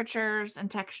the temperatures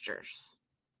and textures.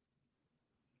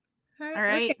 All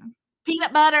right. Okay.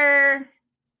 Peanut butter.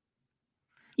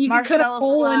 You could put a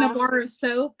hole in a bar of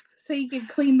soap so you could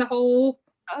clean the hole.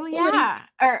 Oh, yeah.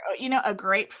 Or, a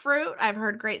grapefruit. I've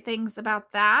heard great things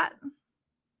about that.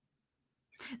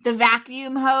 The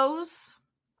vacuum hose.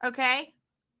 Okay.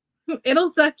 It'll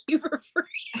suck you for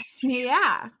free.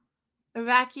 Yeah. The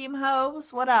vacuum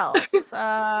hose. What else? Maybe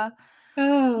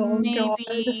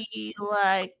God.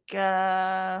 Like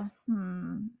I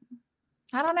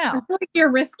don't know. I feel like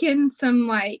you're risking some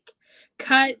like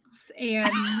cuts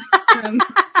and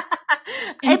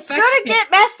It's gonna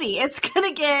get messy. It's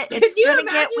gonna get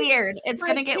weird. It's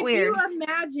gonna get weird. Could you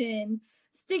imagine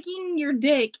sticking your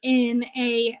dick in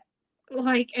a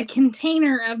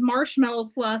container of marshmallow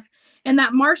fluff, and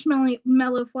that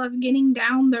marshmallow fluff getting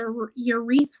down the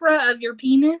urethra of your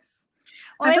penis?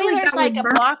 Well, maybe there's like a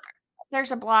blocker.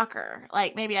 There's a blocker.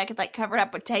 Like maybe I could like cover it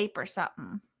up with tape or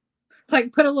something.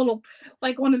 Like put a little,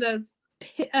 like one of those.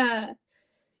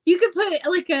 You could put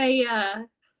like a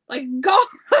golf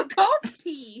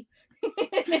tee.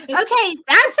 Okay,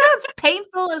 that sounds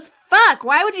painful as fuck.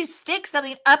 Why would you stick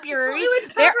something up your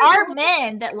urethra? There are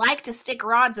men that like to stick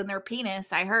rods in their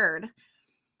penis, I heard.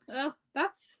 Well,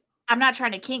 I'm not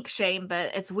trying to kink shame,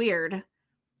 but it's weird.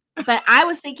 But I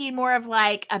was thinking more of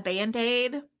like a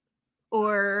Band-Aid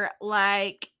or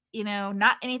like,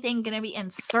 not anything going to be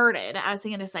inserted. I was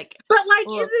thinking just like, but like,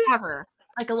 is it cover,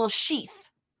 like a little sheath?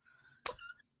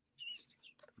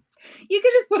 You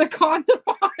could just put a condom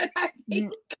on it, I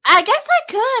think. I guess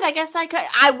I could.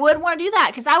 I would want to do that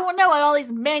because I want to know what all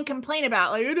these men complain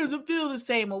about. Like, it doesn't feel the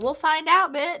same. Well, we'll find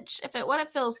out, bitch, what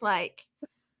it feels like.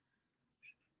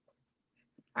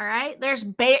 All right?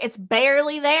 It's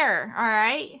barely there. All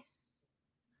right?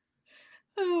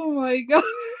 Oh, my God.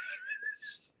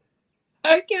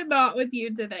 I cannot with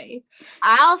you today.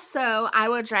 I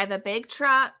would drive a big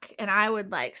truck and I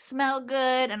would like smell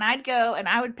good and I'd go and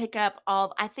I would pick up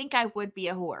I think I would be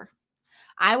a whore.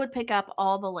 I would pick up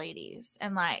all the ladies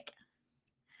and like,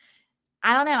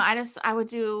 I don't know. I would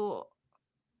do,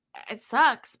 it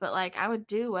sucks, but like I would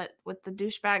do what the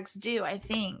douchebags do, I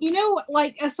think.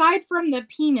 Like aside from the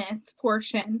penis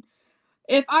portion,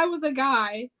 if I was a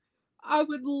guy, I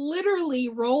would literally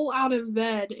roll out of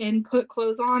bed and put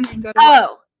clothes on and go to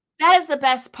work. That is the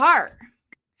best part.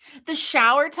 The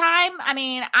shower time. I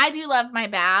mean, I do love my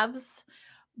baths,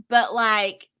 but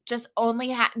like just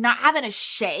only not having a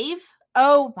shave.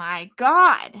 Oh my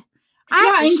God.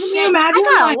 Can you imagine?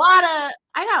 I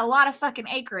got a lot of fucking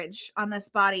acreage on this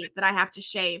body that I have to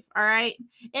shave. All right.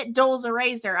 It doles a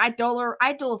razor. I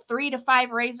dole 3 to 5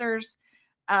 razors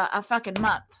a fucking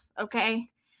month.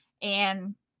 Okay.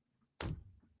 And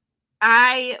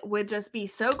I would just be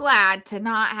so glad to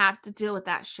not have to deal with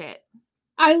that shit.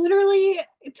 I literally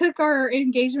took our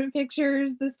engagement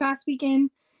pictures this past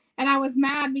weekend and I was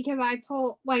mad because I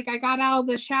got out of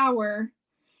the shower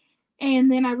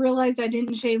and then I realized I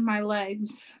didn't shave my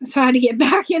legs. So I had to get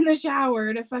back in the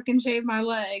shower to fucking shave my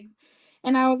legs.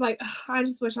 And I was like, I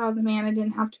just wish I was a man. I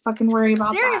didn't have to fucking worry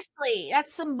about Seriously,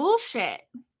 that's some bullshit.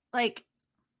 Like,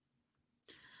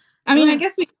 I mean, I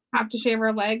guess we have to shave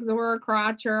our legs or our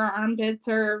crotch or our armpits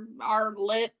or our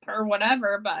lip or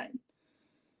whatever, but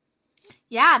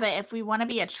yeah, but if we want to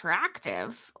be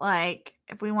attractive, like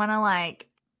if we want to like,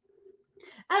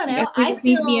 I don't know, I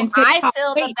feel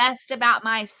the best about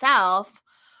myself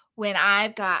when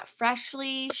I've got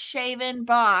freshly shaven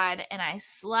bod and I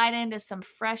slide into some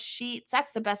fresh sheets.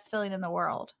 That's the best feeling in the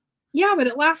world. Yeah, but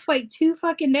it lasts like 2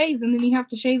 fucking days and then you have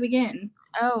to shave again.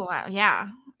 Oh, wow. Yeah.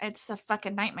 It's a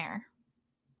fucking nightmare.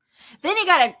 Then you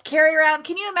got to carry around.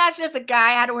 Can you imagine if a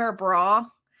guy had to wear a bra?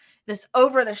 This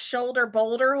over-the-shoulder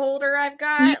boulder holder I've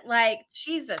got? Like,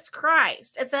 Jesus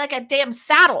Christ. It's like a damn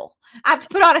saddle. I have to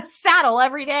put on a saddle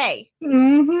every day.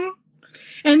 Mm-hmm.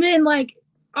 And then, like,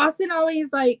 Austin always,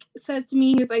 like, says to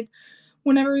me, he's like,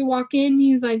 whenever we walk in,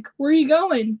 he's like, where are you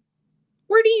going?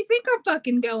 Where do you think I'm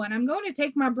fucking going? I'm going to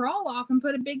take my bra off and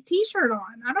put a big t-shirt on.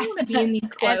 I don't want to be in these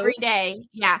clothes. Every day.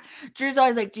 Yeah. Drew's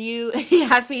always like, he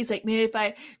asked me, he's like, man,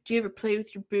 do you ever play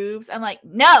with your boobs? I'm like,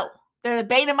 no, they're the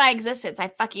bane of my existence. I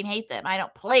fucking hate them. I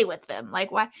don't play with them.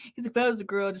 Like, why? Because if I was a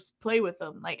girl, I'd just play with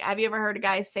them. Like, have you ever heard a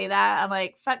guy say that? I'm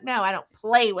like, fuck no, I don't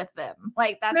play with them.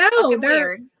 Like, that's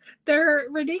weird. They're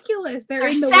ridiculous. They're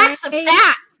in the sacks way. Of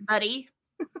fat, buddy.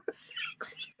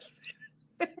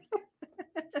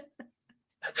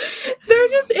 They're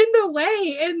just in the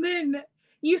way, and then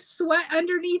you sweat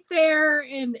underneath there,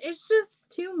 and it's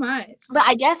just too much. But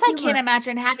I guess I can't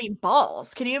imagine having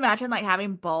balls. Can you imagine like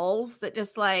having balls that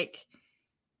just like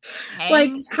hang?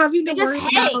 Like having to worry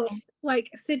about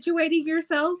like situating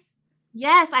yourself?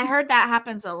 Yes, I heard that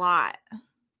happens a lot.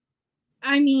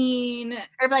 I mean,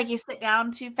 or like you sit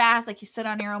down too fast, like you sit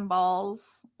on your own balls,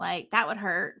 like that would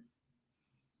hurt.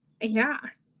 Yeah.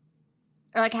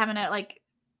 Or like having to like.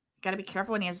 Got to be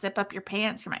careful when you zip up your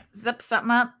pants. You might zip something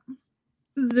up.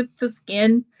 Zip the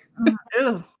skin.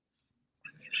 Ew.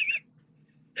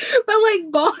 But like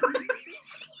ball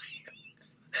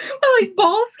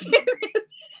skin is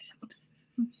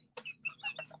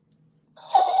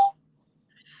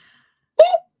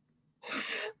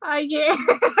I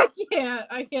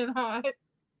cannot.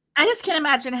 I just can't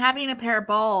imagine having a pair of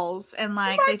balls and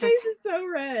like My face is so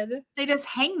red. they just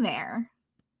hang there.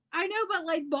 I know, but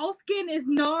like ball skin is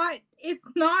not. It's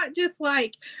not just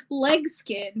like leg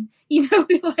skin. You know,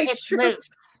 It's loose.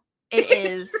 It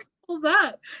is. Pulls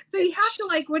up. So you have to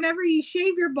like whenever you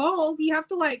shave your balls, you have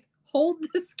to like hold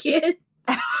the skin.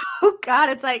 Oh God,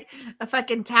 it's like a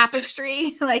fucking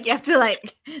tapestry. Like you have to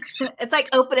like, it's like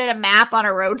opening a map on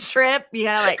a road trip. You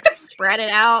gotta like spread it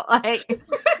out. Like you're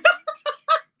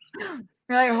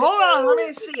like, hold on, let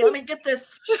me see. Let me get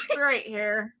this straight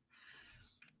here.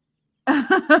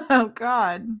 Oh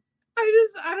God.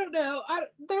 I don't know.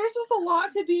 There's just a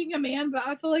lot to being a man, but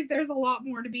I feel like there's a lot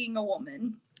more to being a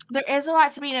woman. There is a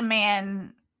lot to being a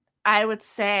man. I would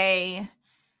say,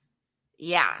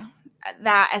 yeah,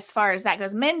 that as far as that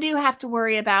goes, men do have to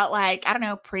worry about like, I don't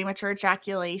know, premature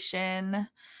ejaculation.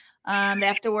 They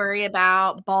have to worry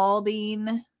about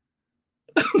balding.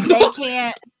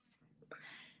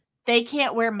 They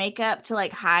can't wear makeup to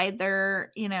like hide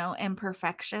their,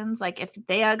 imperfections. Like if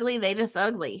they ugly, they just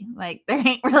ugly. Like there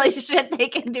ain't really shit they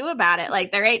can do about it.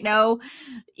 Like there ain't no,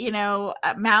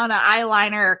 amount of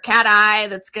eyeliner or cat eye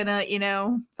that's gonna,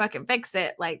 fucking fix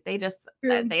it. Like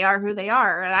they are who they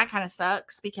are. And that kind of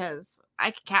sucks because I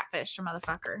could catfish a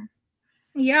motherfucker.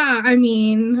 Yeah, I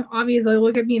mean, obviously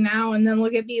look at me now and then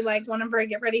look at me like whenever I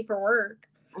get ready for work.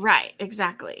 Right,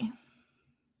 exactly.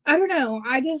 I don't know.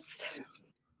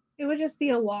 It would just be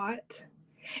a lot.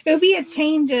 It would be a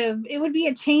change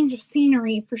of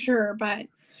scenery for sure, but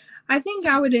I think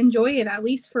I would enjoy it at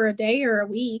least for a day or a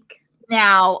week.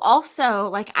 Now, also,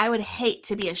 like I would hate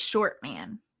to be a short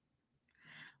man.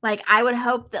 Like I would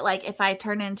hope that like if I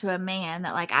turn into a man,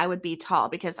 that like I would be tall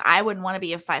because I wouldn't want to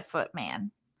be a 5-foot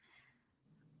man.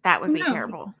 That would be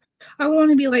terrible. I want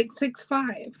to be like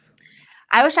 6'5".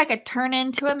 I wish I could turn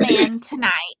into a man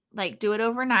tonight, like do it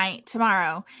overnight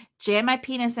tomorrow, jam my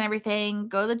penis and everything,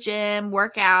 go to the gym,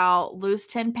 work out, lose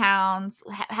 10 pounds,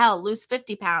 hell, lose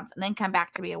 50 pounds, and then come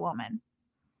back to be a woman.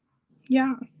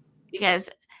 Yeah. Because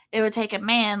it would take a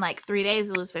man like 3 days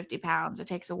to lose 50 pounds. It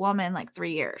takes a woman like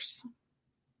 3 years.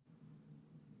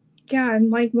 Yeah, and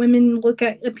like women look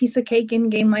at a piece of cake and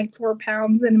gain like 4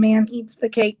 pounds, and a man eats the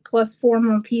cake plus 4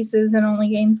 more pieces and only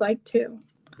gains like 2.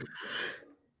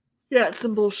 Yeah, it's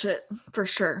some bullshit for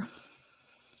sure.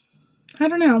 I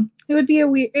don't know. It would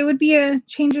be a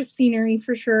change of scenery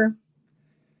for sure.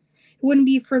 It wouldn't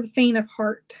be for the faint of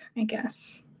heart, I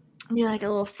guess. Be like a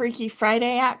little Freaky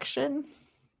Friday action.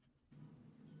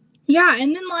 Yeah,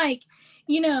 and then like,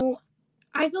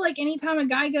 I feel like anytime a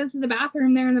guy goes to the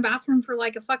bathroom, they're in the bathroom for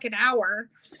like a fucking hour.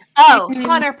 Oh,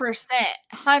 100%.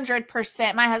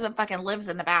 100%. My husband fucking lives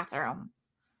in the bathroom.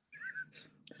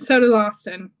 So does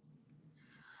Austin.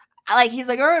 Like, he's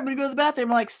like, all right, I'm going to go to the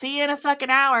bathroom. I'm like, see you in a fucking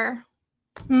hour.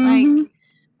 Mm-hmm. Like,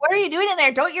 what are you doing in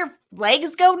there? Don't your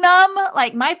legs go numb?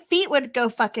 Like, my feet would go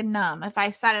fucking numb if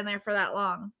I sat in there for that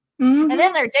long. Mm-hmm. And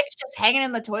then their dick's just hanging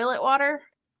in the toilet water.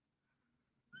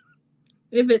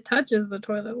 If it touches the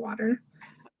toilet water.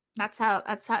 That's how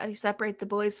you separate the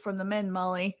boys from the men,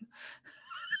 Molly.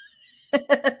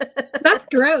 That's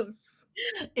gross.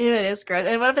 Ew, it is gross.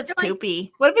 And what if it's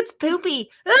poopy? What if it's poopy?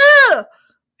 Ugh!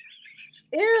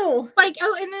 Ew. Like,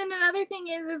 oh, and then another thing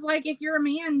is like if you're a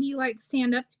man, do you like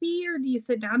stand up to pee or do you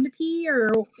sit down to pee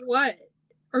or what?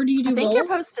 Or do you do I think both? you're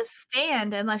supposed to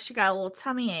stand unless you got a little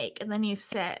tummy ache, and then you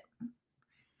sit.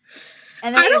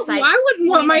 And then I wouldn't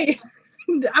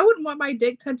want my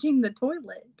dick touching the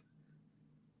toilet.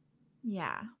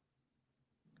 Yeah.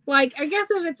 Like, I guess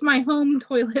if it's my home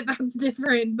toilet, that's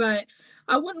different, but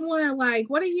I wouldn't want to, like,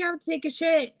 what if you have to take a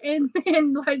shit and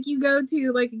then, like, you go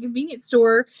to, like, a convenience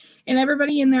store and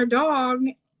everybody and their dog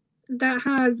that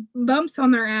has bumps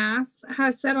on their ass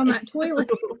has sat on that toilet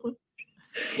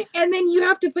and then you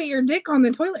have to put your dick on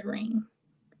the toilet ring.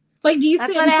 Like, do you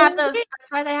That's why they have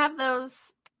those.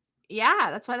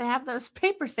 Yeah, that's why they have those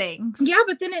paper things. Yeah,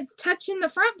 but then it's touching the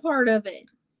front part of it.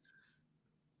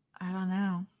 I don't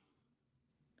know.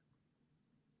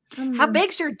 How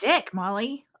big's your dick,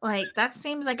 Molly? Like, that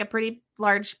seems like a pretty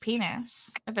large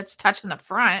penis if it's touching the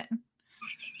front.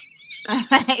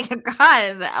 Like, God,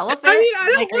 is it an elephant? I mean, I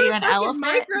don't like, are you an elephant?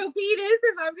 Micro penis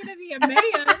if I'm gonna be a man.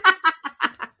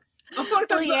 I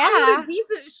want a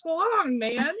decent schlong,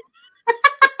 man.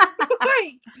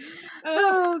 Like,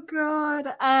 oh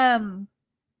God. I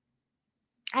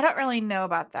don't really know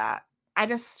about that. I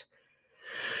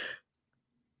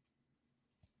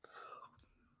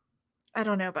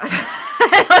don't know about that.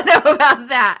 I don't know about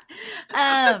that.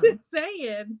 I'm just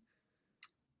saying.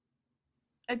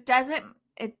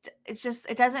 it's just,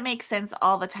 it doesn't make sense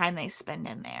all the time they spend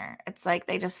in there. It's like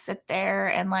they just sit there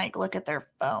and like look at their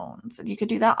phones, and you could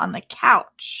do that on the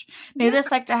couch. Maybe they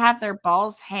just like to have their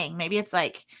balls hang. Maybe it's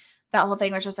like that whole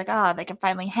thing was just like, oh, they can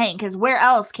finally hang, because where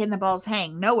else can the balls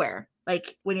hang? Nowhere.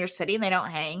 Like when you're sitting, they don't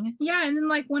hang. Yeah, and then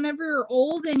like whenever you're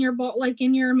old and your ball, like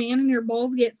in your man and your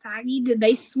balls get saggy, did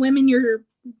they swim in your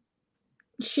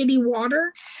shitty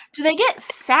water? Do they get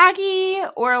saggy,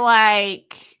 or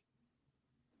like,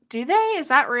 do they? Is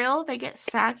that real? They get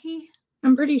saggy?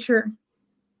 I'm pretty sure.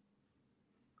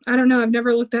 I don't know. I've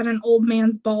never looked at an old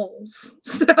man's balls.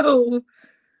 So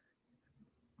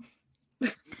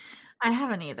I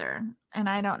haven't either. And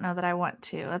I don't know that I want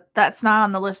to. That's not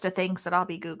on the list of things that I'll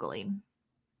be Googling.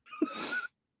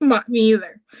 Not me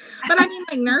either. But I mean,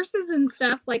 like nurses and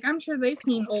stuff, like I'm sure they've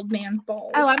seen old man's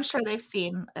balls. Oh, I'm sure they've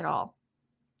seen it all.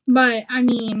 But I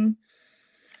mean,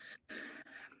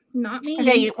 not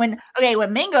me. When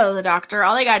men go to the doctor,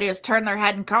 all they gotta do is turn their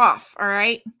head and cough. All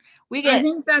right, I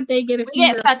think that they get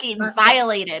fucking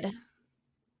violated.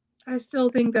 I still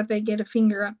think that they get a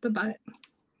finger up the butt,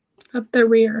 up the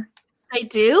rear. They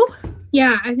do?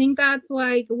 Yeah, I think that's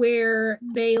like where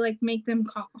they like make them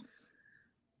cough.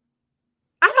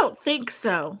 I don't think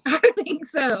so. I think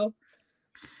so.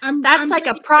 That's like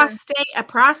a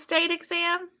prostate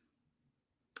exam.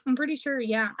 I'm pretty sure,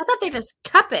 yeah. I thought they just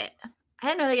cup it. I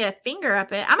didn't know they get a finger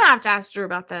up it. I'm gonna have to ask Drew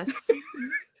about this.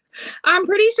 I'm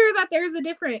pretty sure that there's a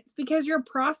difference because your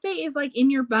prostate is like in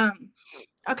your bum.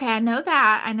 Okay, I know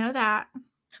that.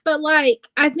 But like,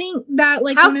 I think that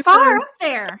like how far up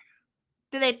there?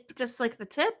 Do they just like the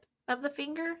tip of the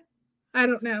finger? I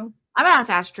don't know. I'm gonna have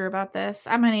to ask Drew about this.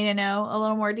 I'm gonna need to know a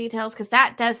little more details, because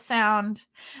that does sound,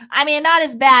 I mean, not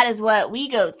as bad as what we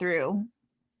go through,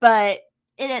 but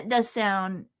it does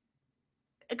sound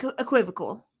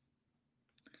equivocal.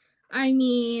 I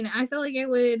mean, I feel like it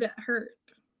would hurt.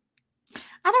 I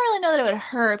don't really know that it would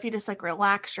hurt if you just like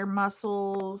relax your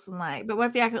muscles and like, but what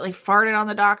if you accidentally farted on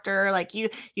the doctor? Like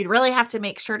you'd really have to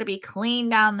make sure to be clean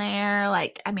down there.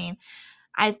 Like, I mean,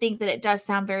 I think that it does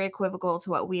sound very equivocal to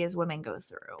what we as women go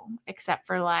through, except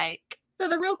for like. So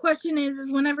the real question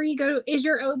is whenever you go to, is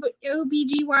your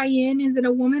OBGYN, is it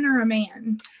a woman or a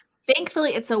man?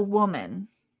 Thankfully, it's a woman.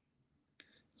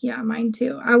 Yeah, mine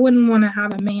too. I wouldn't want to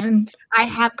have a man. I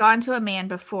have gone to a man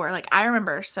before. Like, I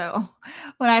remember, so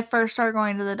when I first started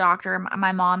going to the doctor,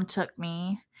 my mom took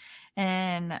me,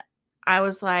 and I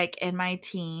was like in my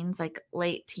teens, like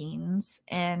late teens.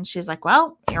 And she's like,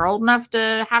 well, you're old enough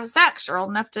to have sex. You're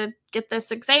old enough to get this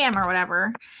exam or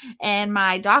whatever. And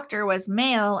my doctor was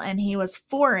male and he was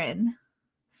foreign.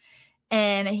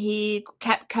 And he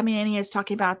kept coming in. He was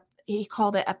talking about, he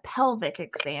called it a pelvic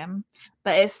exam,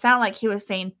 but it sounded like he was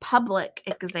saying public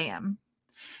exam.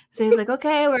 So he's like,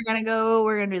 okay, we're going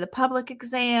to do the public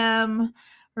exam.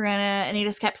 And he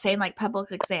just kept saying like public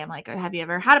exam. Like, have you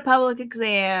ever had a public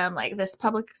exam? Like this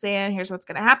public exam, here's what's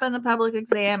going to happen in the public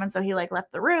exam. And so he like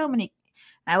left the room, and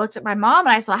I looked at my mom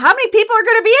and I saw, how many people are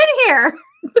going to be in here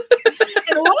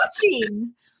and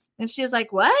watching? And she was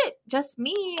like, what? Just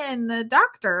me and the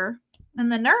doctor and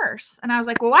the nurse. And I was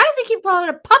like, well, why does he keep calling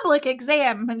it a public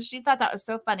exam? And she thought that was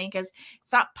so funny because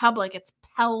it's not public, it's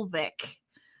pelvic.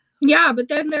 Yeah, but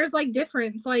then there's like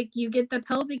difference. Like you get the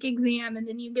pelvic exam, and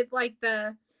then you get like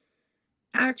the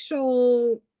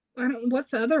actual,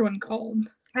 what's the other one called?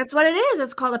 That's what it is.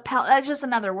 It's called that's just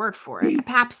another word for it. A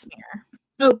pap smear.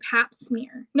 Oh, pap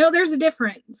smear. No, there's a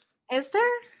difference. Is there?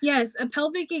 Yes, a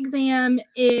pelvic exam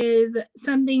is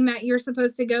something that you're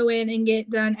supposed to go in and get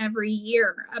done every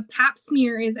year. A pap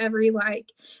smear is every,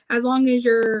 like, as long as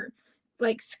your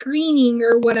like screening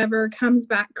or whatever comes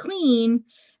back clean,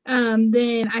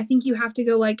 then I think you have to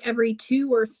go like every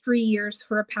 2 or 3 years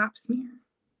for a pap smear.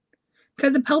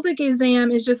 Because a pelvic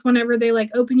exam is just whenever they like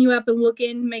open you up and look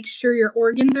in, make sure your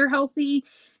organs are healthy,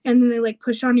 and then they like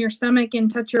push on your stomach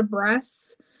and touch your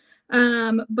breasts.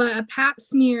 But a pap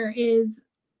smear is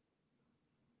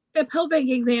a pelvic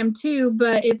exam too,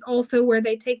 but it's also where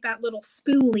they take that little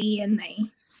spoolie and they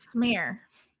smear.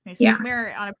 They smear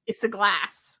it on a piece of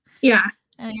glass. Yeah.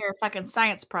 And you're a fucking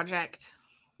science project.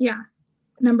 Yeah.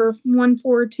 Number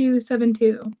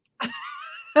 14272.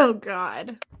 Oh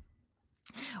God.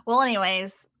 Well,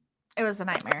 anyways, it was a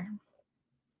nightmare.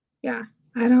 Yeah.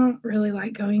 I don't really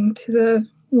like going to the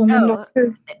woman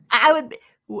doctor.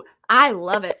 I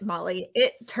love it, Molly.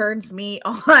 It turns me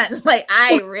on. Like,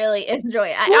 I really enjoy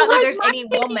it. I don't think there's any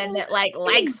woman that like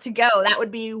likes to go. That would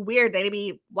be weird. They'd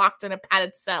be locked in a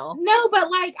padded cell. No,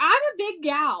 but like I'm a big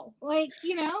gal. Like,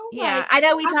 you know. Yeah, like, I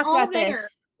know we talked about this.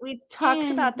 We talked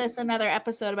about this in another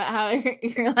episode about how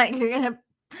you're gonna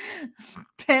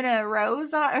pin a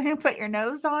rose on, or put your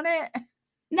nose on it.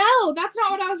 No, that's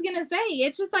not what I was gonna say.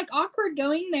 It's just like awkward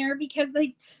going there because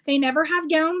they never have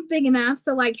gowns big enough,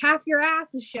 so like half your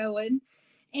ass is showing,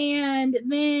 and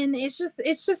then it's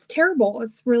just terrible.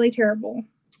 It's really terrible.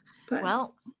 But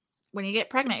Well, when you get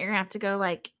pregnant, you're gonna have to go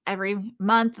like every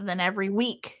month and then every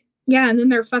week. yeah, and then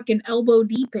they're fucking elbow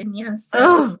deep in you. So.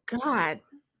 Oh God,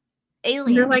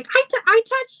 alien. They're like, I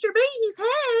touched your baby's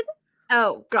head.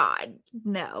 Oh God,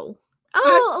 no.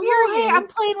 Oh, little hair. I'm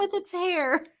playing with its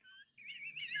hair.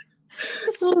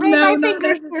 Well, no, not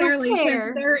necessarily.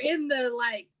 They're in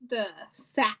the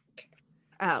sack.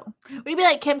 Oh, we'd be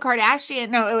like Kim Kardashian.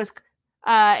 No, it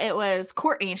was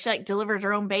Courtney. She like delivers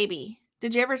her own baby.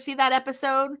 Did you ever see that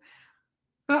episode?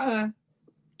 I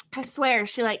swear,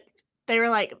 they were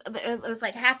like, it was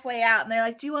like halfway out, and they're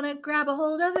like, "Do you want to grab a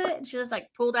hold of it?" And she just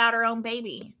like pulled out her own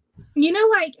baby. You know,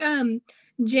 like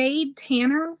Jade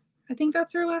Tanner. I think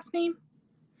that's her last name.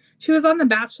 She was on The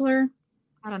Bachelor.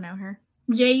 I don't know her.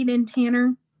 Jade and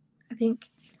Tanner, I think.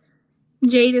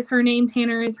 Jade is her name.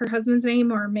 Tanner is her husband's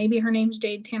name, or maybe her name's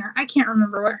Jade Tanner. I can't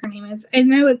remember what her name is. I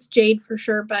know it's Jade for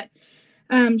sure, but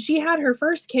she had her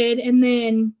first kid, and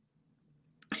then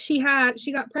she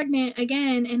got pregnant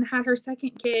again and had her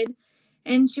second kid,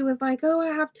 and she was like, "Oh, I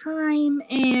have time."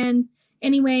 And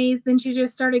anyways, then she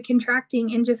just started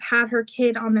contracting and just had her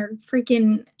kid on their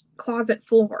freaking closet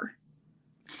floor.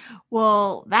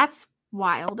 Well, that's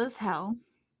wild as hell.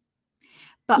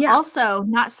 But also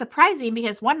not surprising,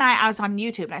 because one night I was on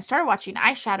YouTube and I started watching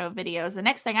eyeshadow videos. The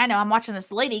next thing I know, I'm watching this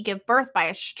lady give birth by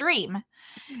a stream.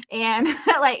 And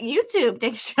like YouTube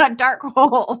takes you a dark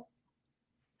hole.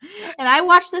 And I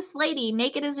watched this lady,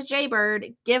 naked as a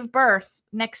jaybird, give birth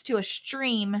next to a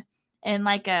stream in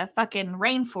like a fucking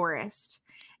rainforest.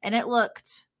 And it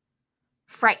looked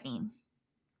frightening.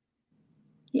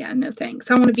 Yeah, no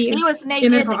thanks. I want to be. He was naked.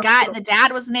 The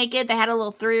dad was naked. They had a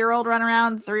little 3-year-old run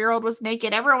around. The 3-year-old was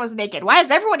naked. Everyone was naked. Why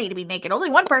does everyone need to be naked? Only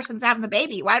one person's having the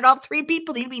baby. Why did all 3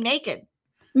 people need to be naked?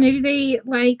 Maybe they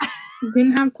like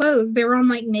didn't have clothes. They were on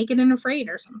like Naked and Afraid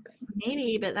or something.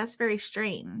 Maybe, but that's very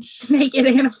strange. Naked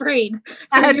and Afraid.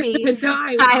 I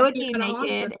would be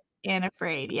naked and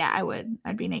afraid. Yeah, I would.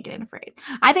 I'd be naked and afraid.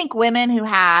 I think women who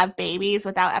have babies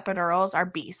without epidurals are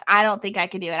beasts. I don't think I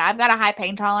could do it. I've got a high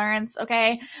pain tolerance.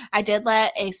 Okay. I did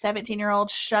let a 17-year-old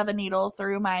shove a needle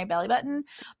through my belly button,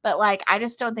 but like, I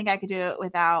just don't think I could do it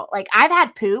without, like, I've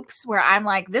had poops where I'm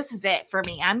like, this is it for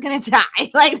me. I'm going to die.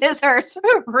 Like, this hurts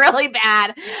really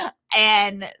bad.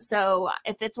 And so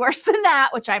if it's worse than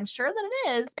that, which I'm sure that it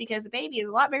is, because a baby is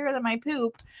a lot bigger than my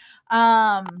poop,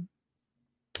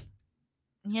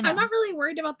 you know. I'm not really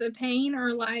worried about the pain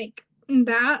or like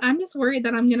that. I'm just worried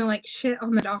that I'm gonna like shit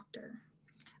on the doctor.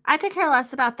 I could care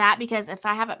less about that, because if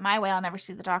I have it my way, I'll never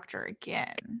see the doctor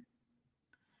again.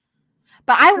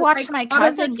 But I watched my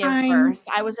cousin give birth.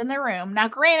 I was in the room. Now,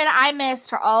 granted, I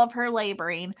missed all of her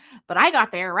laboring, but I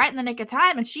got there right in the nick of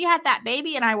time, and she had that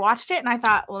baby, and I watched it, and I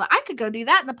thought, well, I could go do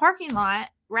that in the parking lot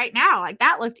right now. Like,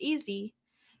 that looked easy.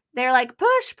 They're like,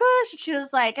 push. And she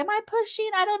was like, am I pushing?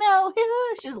 I don't know.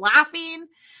 She's laughing.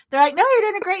 They're like, no,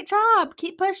 you're doing a great job.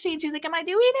 Keep pushing. She's like, am I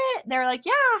doing it? They're like,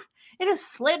 yeah. It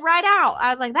just slid right out. I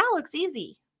was like, that looks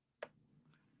easy.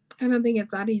 I don't think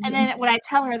it's that easy. And then when I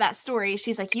tell her that story,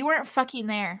 she's like, you weren't fucking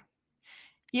there.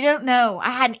 You don't know.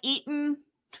 I hadn't eaten.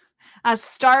 I was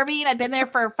starving. I'd been there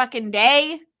for a fucking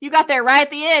day. You got there right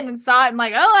at the end and saw it. And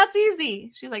like, oh, that's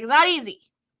easy. She's like, it's not easy.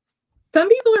 Some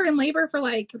people are in labor for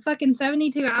like fucking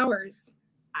 72 hours.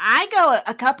 I go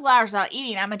a couple hours without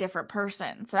eating. I'm a different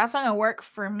person. So that's not going to work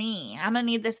for me. I'm going to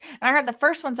need this. And I heard the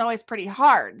first one's always pretty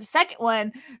hard. The second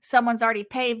one, someone's already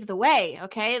paved the way.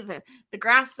 Okay. The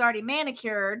grass is already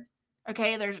manicured.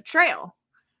 Okay. There's a trail.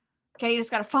 Okay. You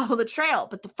just got to follow the trail.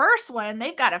 But the first one,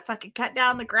 they've got to fucking cut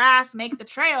down the grass, make the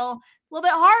trail a little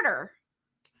bit harder.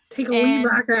 Take a weed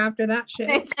whacker after that shit.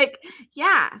 It's like,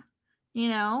 yeah. You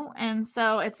know, and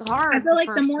so it's hard. I feel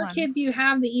like the more kids you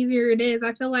have, the easier it is.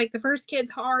 I feel like the first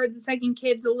kid's hard, the second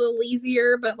kid's a little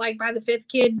easier, but like by the 5th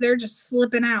kid, they're just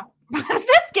slipping out. By the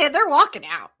 5th kid, they're walking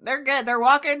out. They're good. They're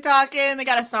walking, talking. They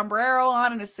got a sombrero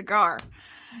on and a cigar.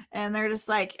 And they're just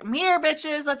like, I'm here,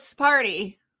 bitches. Let's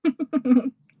party.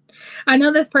 I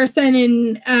know this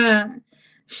person, and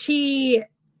she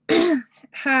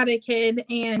had a kid,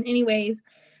 and anyways,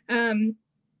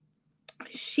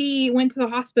 she went to the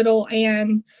hospital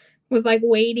and was like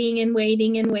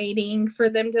waiting for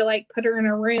them to like put her in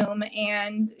a room,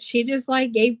 and she just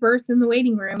like gave birth in the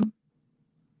waiting room.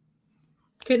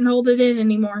 Couldn't hold it in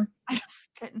anymore. I just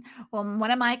couldn't. Well,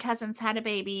 one of my cousins had a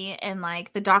baby, and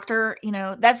like the doctor, you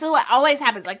know, that's what always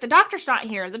happens. Like, the doctor's not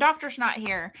here. You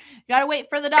gotta wait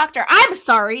for the doctor. I'm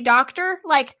sorry, doctor.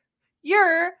 Like,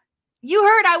 you're you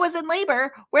heard I was in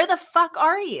labor. Where the fuck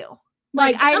are you?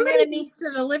 Like I'm somebody gonna need needs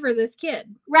to deliver this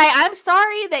kid. Right. I'm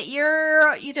sorry that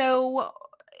you're,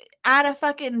 at a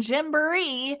fucking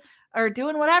gymboree or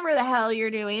doing whatever the hell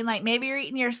you're doing. Like maybe you're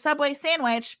eating your Subway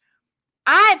sandwich.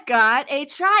 I've got a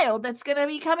child that's going to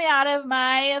be coming out of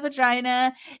my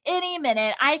vagina any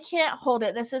minute. I can't hold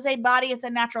it. This is a body. It's a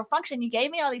natural function. You gave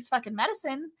me all these fucking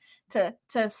medicine to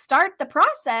start the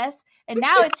process, and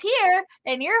now it's here,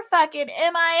 and you're fucking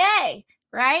MIA,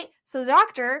 right? So the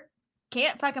doctor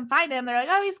can't fucking find him. They're like,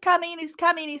 oh, he's coming.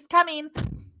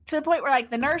 To the point where, like,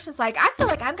 the nurse is like, I feel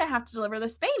like I'm going to have to deliver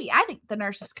this baby. I think the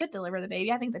nurses could deliver the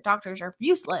baby. I think the doctors are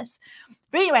useless.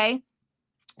 But anyway,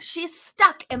 she's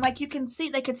stuck, and like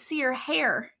they could see her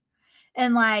hair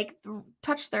and like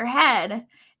touch their head,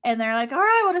 and they're like, all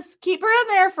right, we'll just keep her in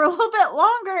there for a little bit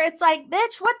longer. It's like,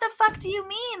 bitch, what the fuck do you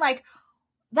mean? Like,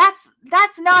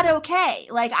 that's not okay.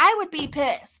 Like, I would be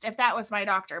pissed if that was my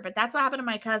doctor, but that's what happened to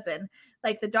my cousin.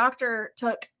 Like, the doctor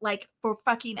took like for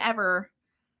fucking ever.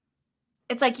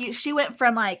 It's like she went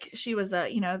from like, she was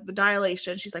the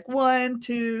dilation. She's like 1,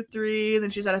 2, 3. And then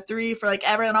she's at a 3 for like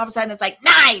ever. And all of a sudden it's like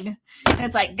 9. And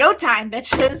it's like, go time,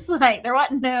 bitches. Like, there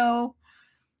wasn't no,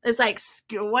 it's like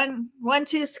 1,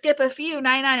 2, skip a few,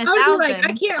 99, 1,000. Like,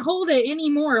 I can't hold it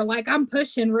anymore. Like, I'm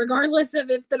pushing regardless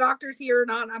of if the doctor's here or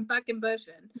not. I'm fucking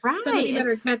pushing. Right. Somebody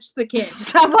better catch the kid.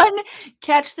 Someone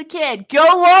catch the kid. Go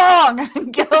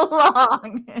long. Go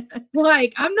long.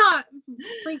 Like, I'm not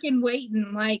freaking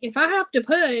waiting. Like, if I have to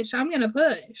push, I'm going to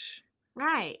push.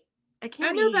 Right.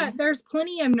 I know that there's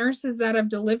plenty of nurses that have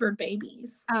delivered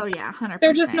babies. Oh, yeah, 100%.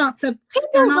 They're just not people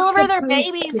deliver their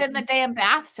babies in the damn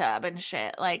bathtub and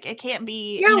shit. Like, it can't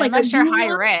be, like, unless you're high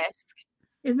risk.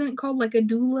 Isn't it called like a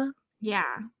doula?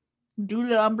 Yeah.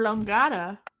 Doula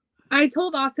oblongata. I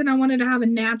told Austin I wanted to have a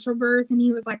natural birth, and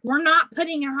he was like, we're not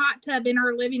putting a hot tub in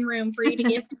our living room for you to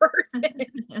give birth in.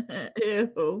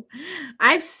 Ew.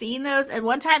 I've seen those. And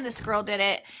one time this girl did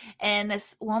it, and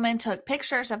this woman took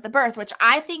pictures of the birth, which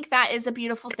I think that is a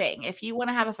beautiful thing. If you want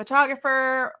to have a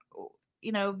photographer,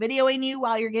 videoing you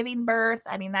while you're giving birth,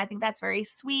 I mean, I think that's very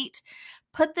sweet.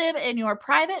 Put them in your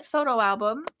private photo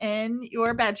album in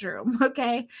your bedroom,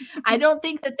 okay? I don't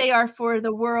think that they are for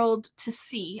the world to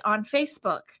see on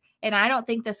Facebook. And I don't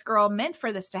think this girl meant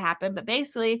for this to happen, but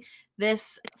basically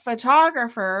this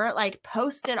photographer like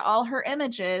posted all her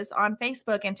images on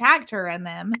Facebook and tagged her in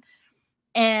them.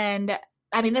 And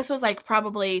I mean, this was like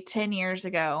probably 10 years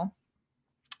ago,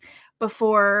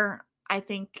 before I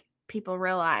think people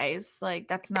realized like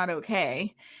that's not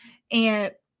okay.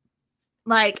 And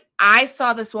like, I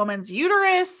saw this woman's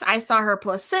uterus. I saw her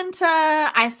placenta.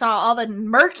 I saw all the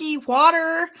murky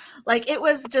water. Like, it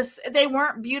was just, they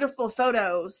weren't beautiful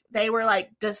photos. They were like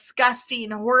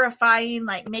disgusting, horrifying,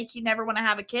 like make you never want to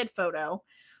have a kid photo.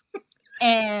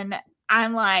 And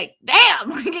I'm like,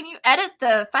 damn, can you edit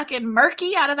the fucking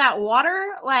murky out of that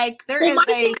water? Like, is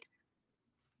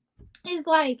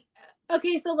like,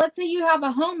 okay, so let's say you have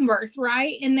a home birth,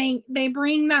 right? And they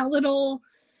bring that little,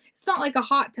 it's not like a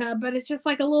hot tub, but it's just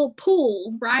like a little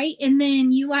pool, right? And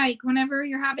then you like, whenever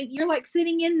you're like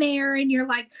sitting in there and you're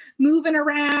like moving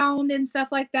around and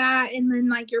stuff like that. And then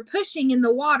like you're pushing in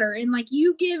the water and like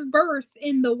you give birth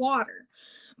in the water,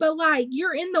 but like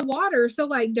you're in the water. So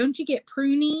like, don't you get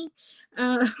pruny?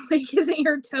 Like, isn't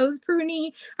your toes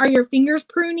pruny? Are your fingers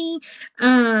pruny?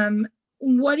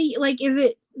 What do you like? Is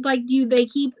it like, do they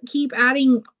keep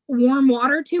adding warm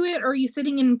water to it, or are you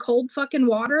sitting in cold fucking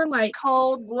water? Like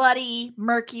cold, bloody,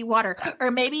 murky water.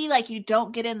 Or maybe like you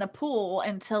don't get in the pool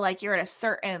until like you're at a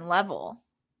certain level.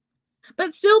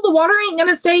 But still, the water ain't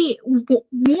gonna stay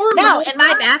warm. No, in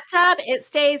my bathtub, it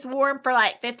stays warm for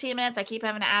like 15 minutes. I keep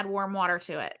having to add warm water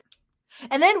to it.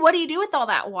 And then what do you do with all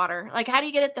that water? Like, how do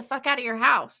you get it the fuck out of your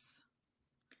house?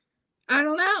 I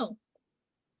don't know.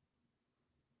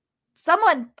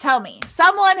 Someone tell me.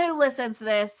 Someone who listens to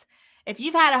this, if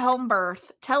you've had a home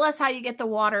birth, tell us how you get the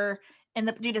water. And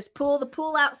do you just pull the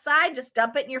pool outside, just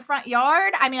dump it in your front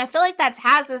yard? I mean, I feel like that's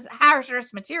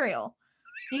hazardous material.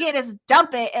 You can't just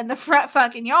dump it in the front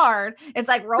fucking yard. It's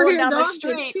like rolling down the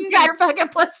street. You got your fucking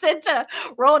placenta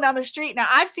rolling down the street. Now,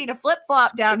 I've seen a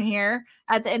flip-flop down here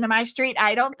at the end of my street.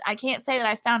 I can't say that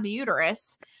I found a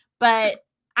uterus, but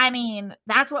I mean,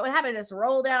 that's what would happen. Just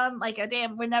roll down like a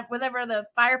damn, whenever the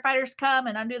firefighters come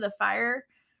and undo the fire.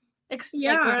 Like,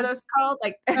 what are those called?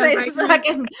 Like, they just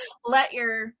fucking let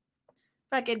your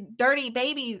fucking dirty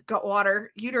baby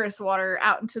uterus water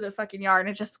out into the fucking yard, and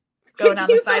it just go down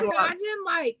the sidewalk. Imagine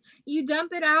like you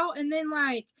dump it out, and then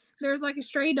like there's like a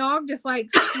stray dog just like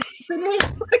like,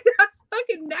 that's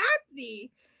fucking nasty.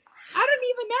 I don't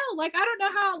even know. Like, I don't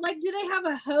know how, like, do they have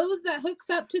a hose that hooks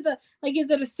up to the, like,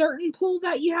 is it a certain pool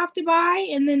that you have to buy?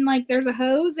 And then, like, there's a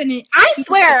hose and it. I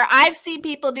swear, I've seen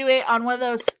people do it on one of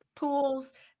those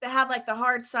pools that have, like, the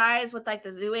hard sides with, like,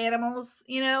 the zoo animals,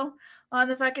 you know, on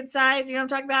the fucking sides. You know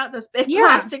what I'm talking about? Those big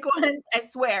plastic ones. I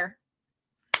swear.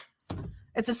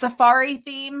 It's a safari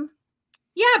theme.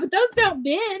 Yeah, but those don't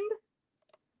bend.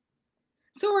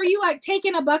 So are you like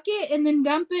taking a bucket and then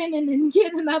dumping and then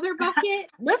getting another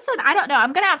bucket? Listen, I don't know.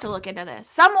 I'm going to have to look into this.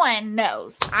 Someone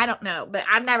knows. I don't know, but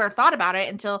I've never thought about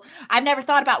it I've never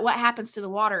thought about what happens to the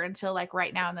water until like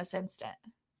right now in this instant.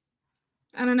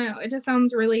 I don't know. It just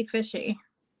sounds really fishy.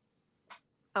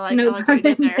 I like what you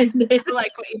did there. I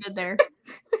like what you did there.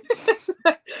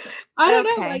 I don't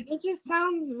know. Like, it just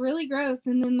sounds really gross.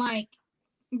 And then like,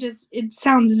 it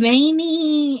sounds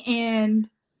veiny and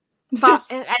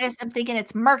I'm thinking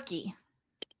it's murky.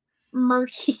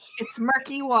 Merky. It's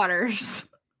Merky Waters.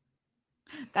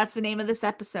 That's the name of this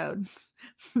episode.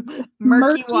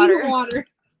 Merky Waters.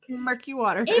 Merky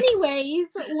Waters. Anyways,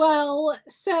 well,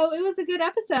 so it was a good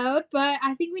episode, but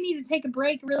I think we need to take a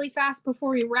break really fast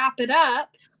before we wrap it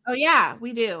up. Oh, yeah,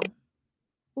 we do.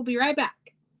 We'll be right back.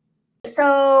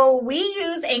 So we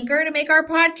use Anchor to make our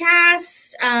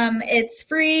podcast. It's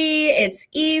free. It's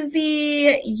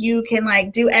easy. You can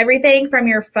like do everything from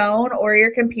your phone or your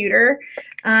computer.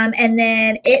 And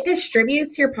then it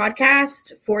distributes your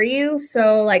podcast for you.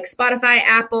 So like Spotify,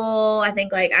 Apple, I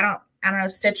think like, I don't know,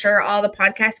 Stitcher, all the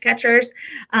podcast catchers.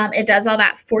 It does all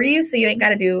that for you. So you ain't got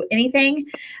to do anything.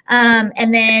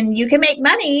 And then you can make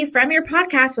money from your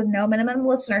podcast with no minimum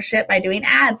listenership by doing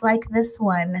ads like this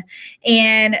one.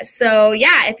 And so,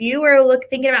 yeah, if you were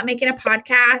thinking about making a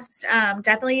podcast,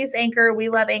 definitely use Anchor. We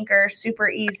love Anchor. Super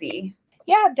easy.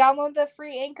 Yeah, download the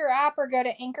free Anchor app or go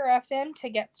to Anchor FM to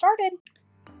get started.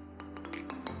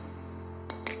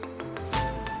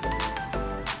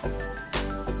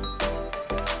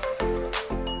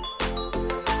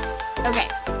 Okay,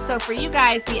 so for you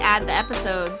guys, we add the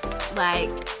episodes, like,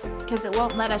 because it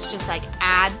won't let us just, like,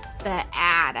 add the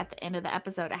ad at the end of the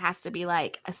episode. It has to be,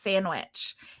 like, a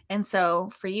sandwich. And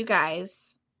so for you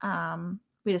guys,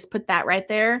 we just put that right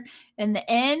there in the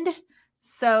end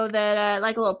so that,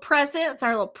 like, a little present. It's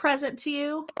our little present to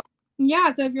you.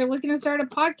 Yeah, so if you're looking to start a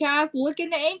podcast, look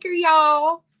into Anchor,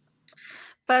 y'all.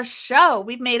 For sure.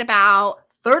 We've made about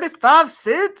 35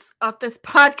 cents off this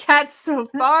podcast so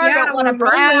far. Yeah, Don't want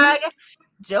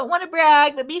to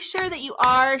brag, but be sure that you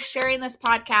are sharing this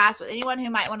podcast with anyone who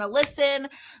might want to listen.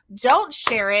 Don't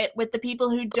share it with the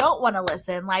people who don't want to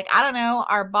listen. Like, I don't know,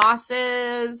 our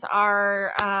bosses,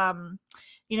 our,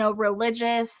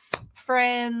 religious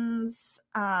friends,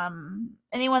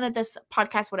 anyone that this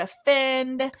podcast would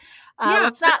offend.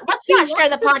 Let's not share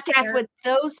the podcast with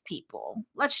those people.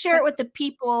 Let's share it with the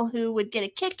people who would get a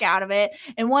kick out of it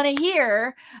and want to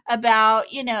hear about,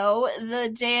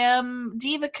 the damn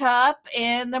Diva Cup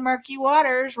and the Merky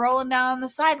Waters rolling down the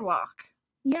sidewalk.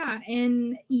 Yeah,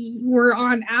 and we're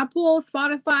on Apple,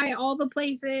 Spotify, all the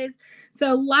places.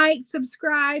 So like,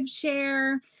 subscribe,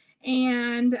 share,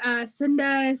 and send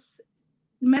us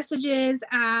messages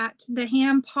at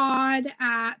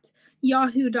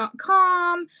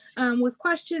thehampod@yahoo.com with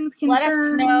questions, concerns. Let us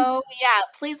know. Yeah,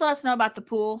 please let us know about the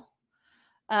pool.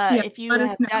 If you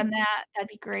have done that, that'd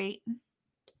be great.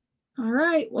 All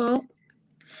right. Well,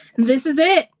 this is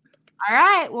it. All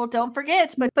right. Well, don't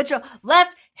forget to put your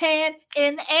left hand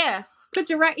in the air. Put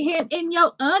your right hand in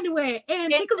your underwear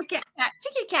and tickle the cat.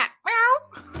 Tickle the cat. Meow.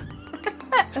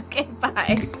 Okay,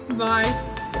 bye.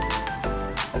 Bye.